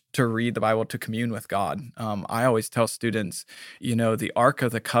people just to read the Bible, to commune with God. I always tell students, the Ark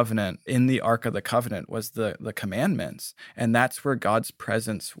of the Covenant, in the Ark of the Covenant was the commandments, and that's where God's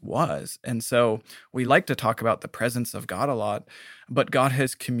presence was. And so we like to talk about the presence of God a lot, but God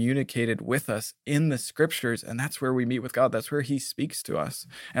has communicated with us in the scriptures, and that's where we meet with God. That's where he speaks to us.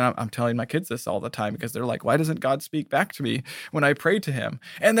 And I'm telling my kids this all the time because they're like, why doesn't God speak back to me when I pray to him?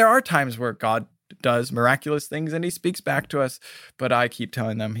 And there are times where God does miraculous things and he speaks back to us, but I keep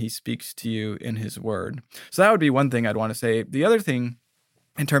telling them he speaks to you in his word. So that would be one thing I'd want to say. The other thing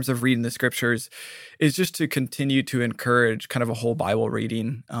in terms of reading the scriptures is just to continue to encourage kind of a whole Bible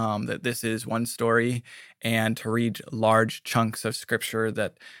reading, that this is one story, and to read large chunks of scripture,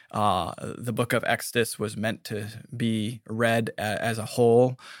 that the book of Exodus was meant to be read as a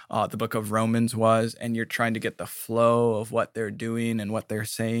whole. The book of Romans was, and you're trying to get the flow of what they're doing and what they're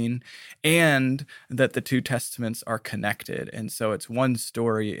saying, and that the two testaments are connected. And so it's one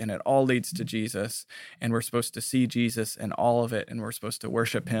story and it all leads to Jesus, and we're supposed to see Jesus in all of it, and we're supposed to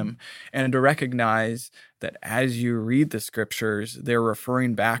worship him, and to recognize that as you read the scriptures, they're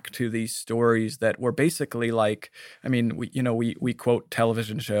referring back to these stories that were basically like, we quote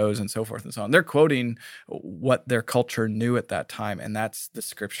television shows and so forth and so on. They're quoting what their culture knew at that time, and that's the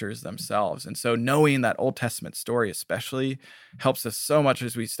scriptures themselves. And so knowing that Old Testament story especially helps us so much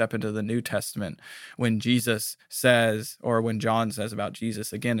as we step into the New Testament, when Jesus says, or when John says about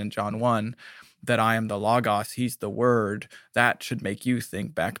Jesus again in John 1, that I am the Logos, he's the Word. That should make you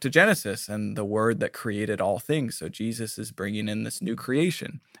think back to Genesis and the Word that created all things. So Jesus is bringing in this new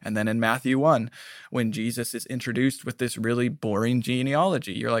creation. And then in Matthew 1, when Jesus is introduced with this really boring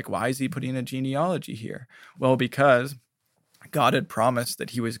genealogy, you're like, why is he putting a genealogy here? Well, because God had promised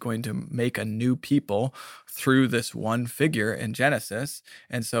that he was going to make a new people through this one figure in Genesis.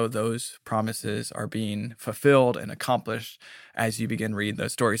 And so those promises are being fulfilled and accomplished as you begin reading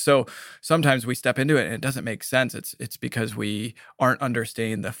those stories. So sometimes we step into it and it doesn't make sense. It's because we aren't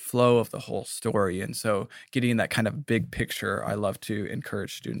understanding the flow of the whole story. And so getting that kind of big picture, I love to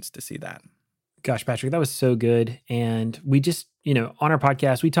encourage students to see that. Gosh, Patrick, that was so good. And we just, on our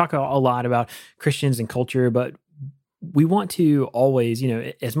podcast, we talk a lot about Christians and culture, but we want to always,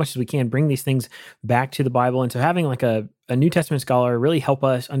 as much as we can, bring these things back to the Bible. And so having like a New Testament scholar really help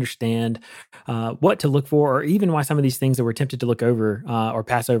us understand what to look for, or even why some of these things that we're tempted to look over or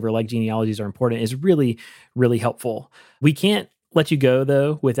pass over, like genealogies, are important, is really, really helpful. We can't let you go,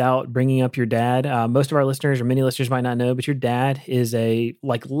 though, without bringing up your dad. Most of our listeners, or many listeners, might not know, but your dad is a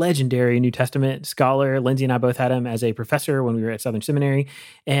legendary New Testament scholar. Lindsay and I both had him as a professor when we were at Southern Seminary.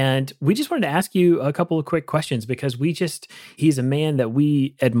 And we just wanted to ask you a couple of quick questions, because he's a man that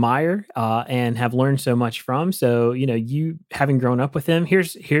we admire and have learned so much from. So, you having grown up with him,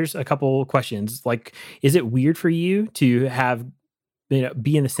 here's a couple of questions. Like, is it weird for you to have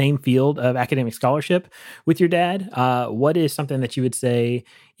be in the same field of academic scholarship with your dad? What is something that you would say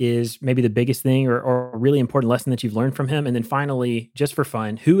is maybe the biggest thing or really important lesson that you've learned from him? And then finally, just for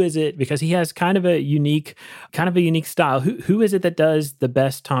fun, who is it? Because he has kind of a unique style. Who is it that does the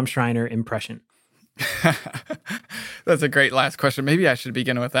best Tom Schreiner impression? That's a great last question. Maybe I should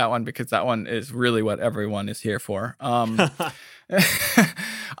begin with that one, because that one is really what everyone is here for. The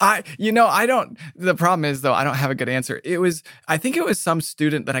problem is, though, I don't have a good answer. I think it was some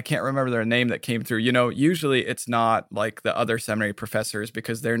student that I can't remember their name that came through. Usually it's not like the other seminary professors,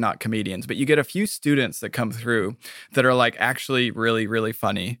 because they're not comedians, but you get a few students that come through that are like actually really, really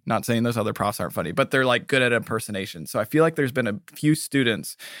funny. Not saying those other profs aren't funny, but they're like good at impersonation. So I feel like there's been a few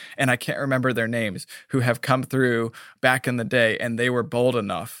students, and I can't remember their names, who have come through back in the day, and they were bold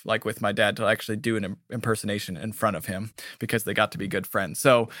enough, like with my dad, to actually do an impersonation in front of him because they got to be good friends.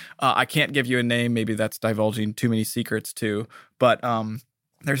 So I can't give you a name. Maybe that's divulging too many secrets too. But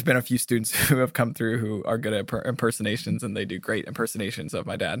there's been a few students who have come through who are good at impersonations, and they do great impersonations of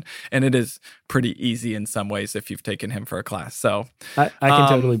my dad. And it is pretty easy in some ways if you've taken him for a class. So I can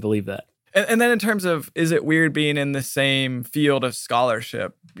totally believe that. And then in terms of, is it weird being in the same field of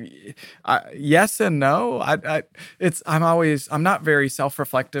scholarship? Yes and no. I'm not very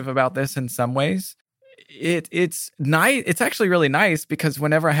self-reflective about this in some ways. It's nice. It's actually really nice because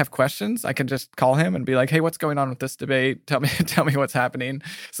whenever I have questions, I can just call him and be like, "Hey, what's going on with this debate? Tell me what's happening."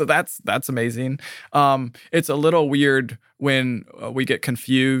 So that's amazing. It's a little weird when we get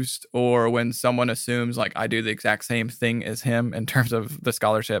confused or when someone assumes like I do the exact same thing as him in terms of the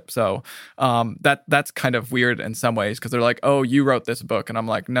scholarship. So that's kind of weird in some ways because they're like, "Oh, you wrote this book," and I'm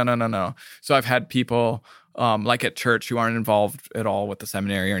like, "No." So I've had people like at church who aren't involved at all with the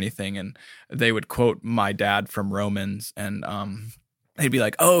seminary or anything, and they would quote my dad from Romans, and they'd be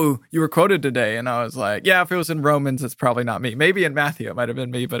like, "Oh, you were quoted today," and I was like, "Yeah, if it was in Romans, it's probably not me. Maybe in Matthew, it might have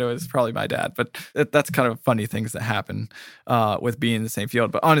been me, but it was probably my dad." But that's kind of funny things that happen with being in the same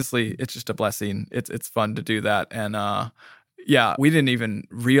field. But honestly, it's just a blessing. It's fun to do that, and yeah, we didn't even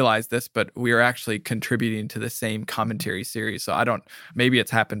realize this, but we are actually contributing to the same commentary series. So maybe it's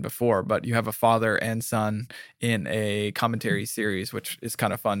happened before, but you have a father and son in a commentary series, which is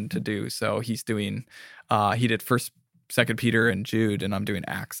kind of fun to do. So he's doing, he did 1st, 2nd Peter and Jude, and I'm doing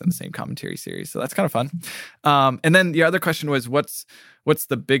Acts in the same commentary series. So that's kind of fun. And then the other question was, what's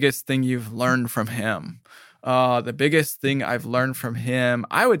the biggest thing you've learned from him? The biggest thing I've learned from him,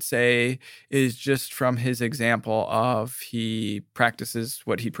 I would say, is just from his example of he practices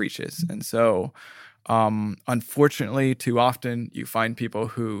what he preaches. And so, unfortunately, too often you find people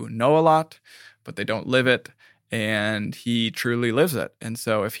who know a lot, but they don't live it. And he truly lives it. And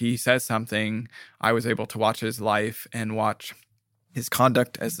so if he says something, I was able to watch his life and watch his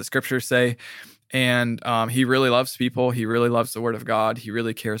conduct, as the scriptures say. And he really loves people. He really loves the word of God. He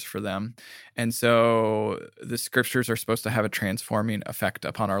really cares for them. And so the scriptures are supposed to have a transforming effect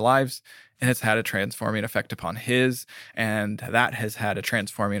upon our lives. And it's had a transforming effect upon his. And that has had a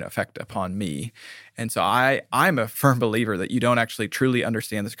transforming effect upon me. And so I'm a firm believer that you don't actually truly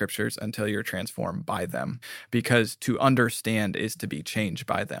understand the scriptures until you're transformed by them. Because to understand is to be changed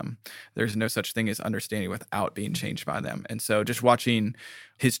by them. There's no such thing as understanding without being changed by them. And so just watching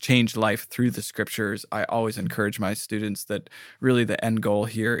his changed life through the scriptures, I always encourage my students that really the end goal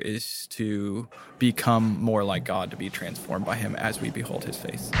here is to become more like God, to be transformed by him as we behold his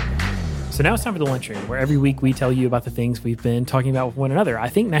face. So now it's time for the lunchroom, where every week we tell you about the things we've been talking about with one another. I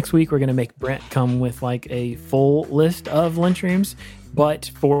think next week we're going to make Brent come with like a full list of lunchrooms.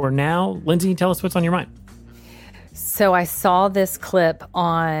 But for now, Lindsay, tell us what's on your mind. So I saw this clip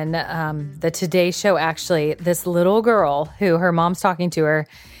on the Today Show, actually, this little girl who her mom's talking to her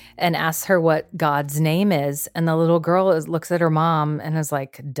and asks her what God's name is. And the little girl looks at her mom and is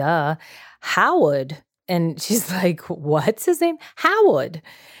like, duh, Howard. And she's like, what's his name? Howard.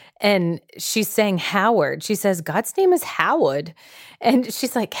 And she's saying Howard. She says, God's name is Howard. And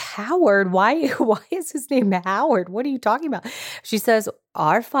she's like, Howard? Why is his name Howard? What are you talking about? She says,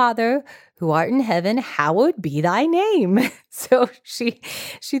 Our Father who art in heaven, hallowed be thy name. So she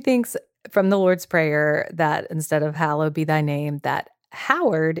thinks from the Lord's Prayer that instead of hallowed be thy name, that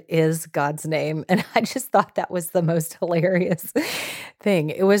Howard is God's name. And I just thought that was the most hilarious thing.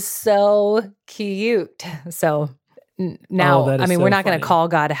 It was so cute. So now, I mean, we're not going to call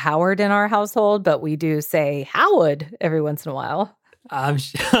God Howard in our household, but we do say Howard every once in a while.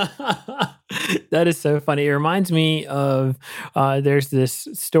 That is so funny. It reminds me of there's this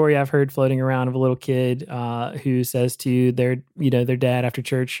story I've heard floating around of a little kid who says to their dad after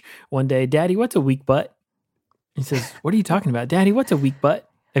church one day, "Daddy, what's a weak butt?" He says, "What are you talking about, Daddy? What's a weak butt?"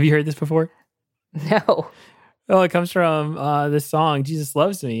 Have you heard this before? No. Oh, it comes from this song, "Jesus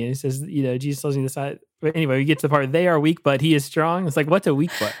Loves Me," and he says, Jesus loves me this side. But anyway, we get to the part, they are weak, but he is strong. It's like, what's a weak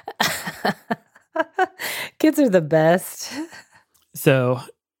butt? Kids are the best. So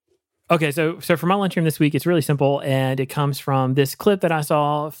for my lunchroom this week, it's really simple, and it comes from this clip that I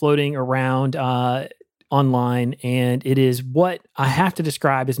saw floating around online, and it is what I have to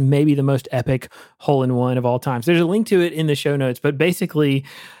describe as maybe the most epic hole-in-one of all time. So there's a link to it in the show notes, but basically,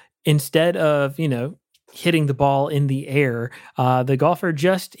 instead of, hitting the ball in the air, the golfer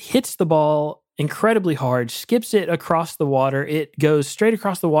just hits the ball incredibly hard, skips it across the water. It goes straight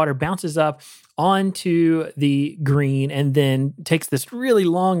across the water, bounces up onto the green, and then takes this really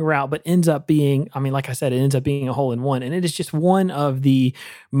long route, but ends up being, like I said, it ends up being a hole-in-one. And it is just one of the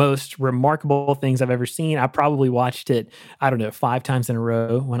most remarkable things I've ever seen. I probably watched it, 5 times in a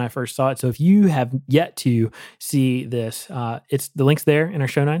row when I first saw it. So if you have yet to see this, it's the link's there in our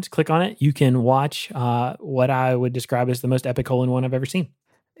show notes. Click on it. You can watch what I would describe as the most epic hole-in-one I've ever seen.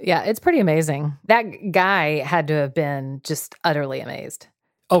 Yeah, it's pretty amazing. That guy had to have been just utterly amazed.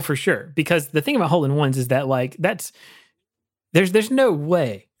 Oh, for sure. Because the thing about hole-in-ones is that there's no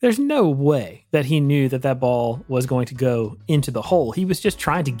way There's no way that he knew that that ball was going to go into the hole. He was just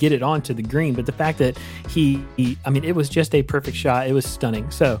trying to get it onto the green. But the fact that it was just a perfect shot. It was stunning.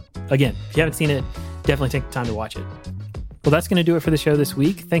 So again, if you haven't seen it, definitely take the time to watch it. Well, that's going to do it for the show this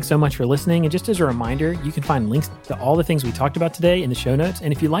week. Thanks so much for listening. And just as a reminder, you can find links to all the things we talked about today in the show notes.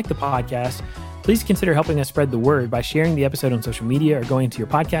 And if you like the podcast, please consider helping us spread the word by sharing the episode on social media or going to your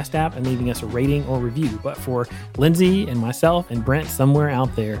podcast app and leaving us a rating or review. But for Lindsay and myself and Brent somewhere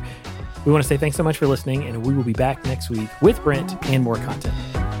out there, we want to say thanks so much for listening, and we will be back next week with Brent and more content.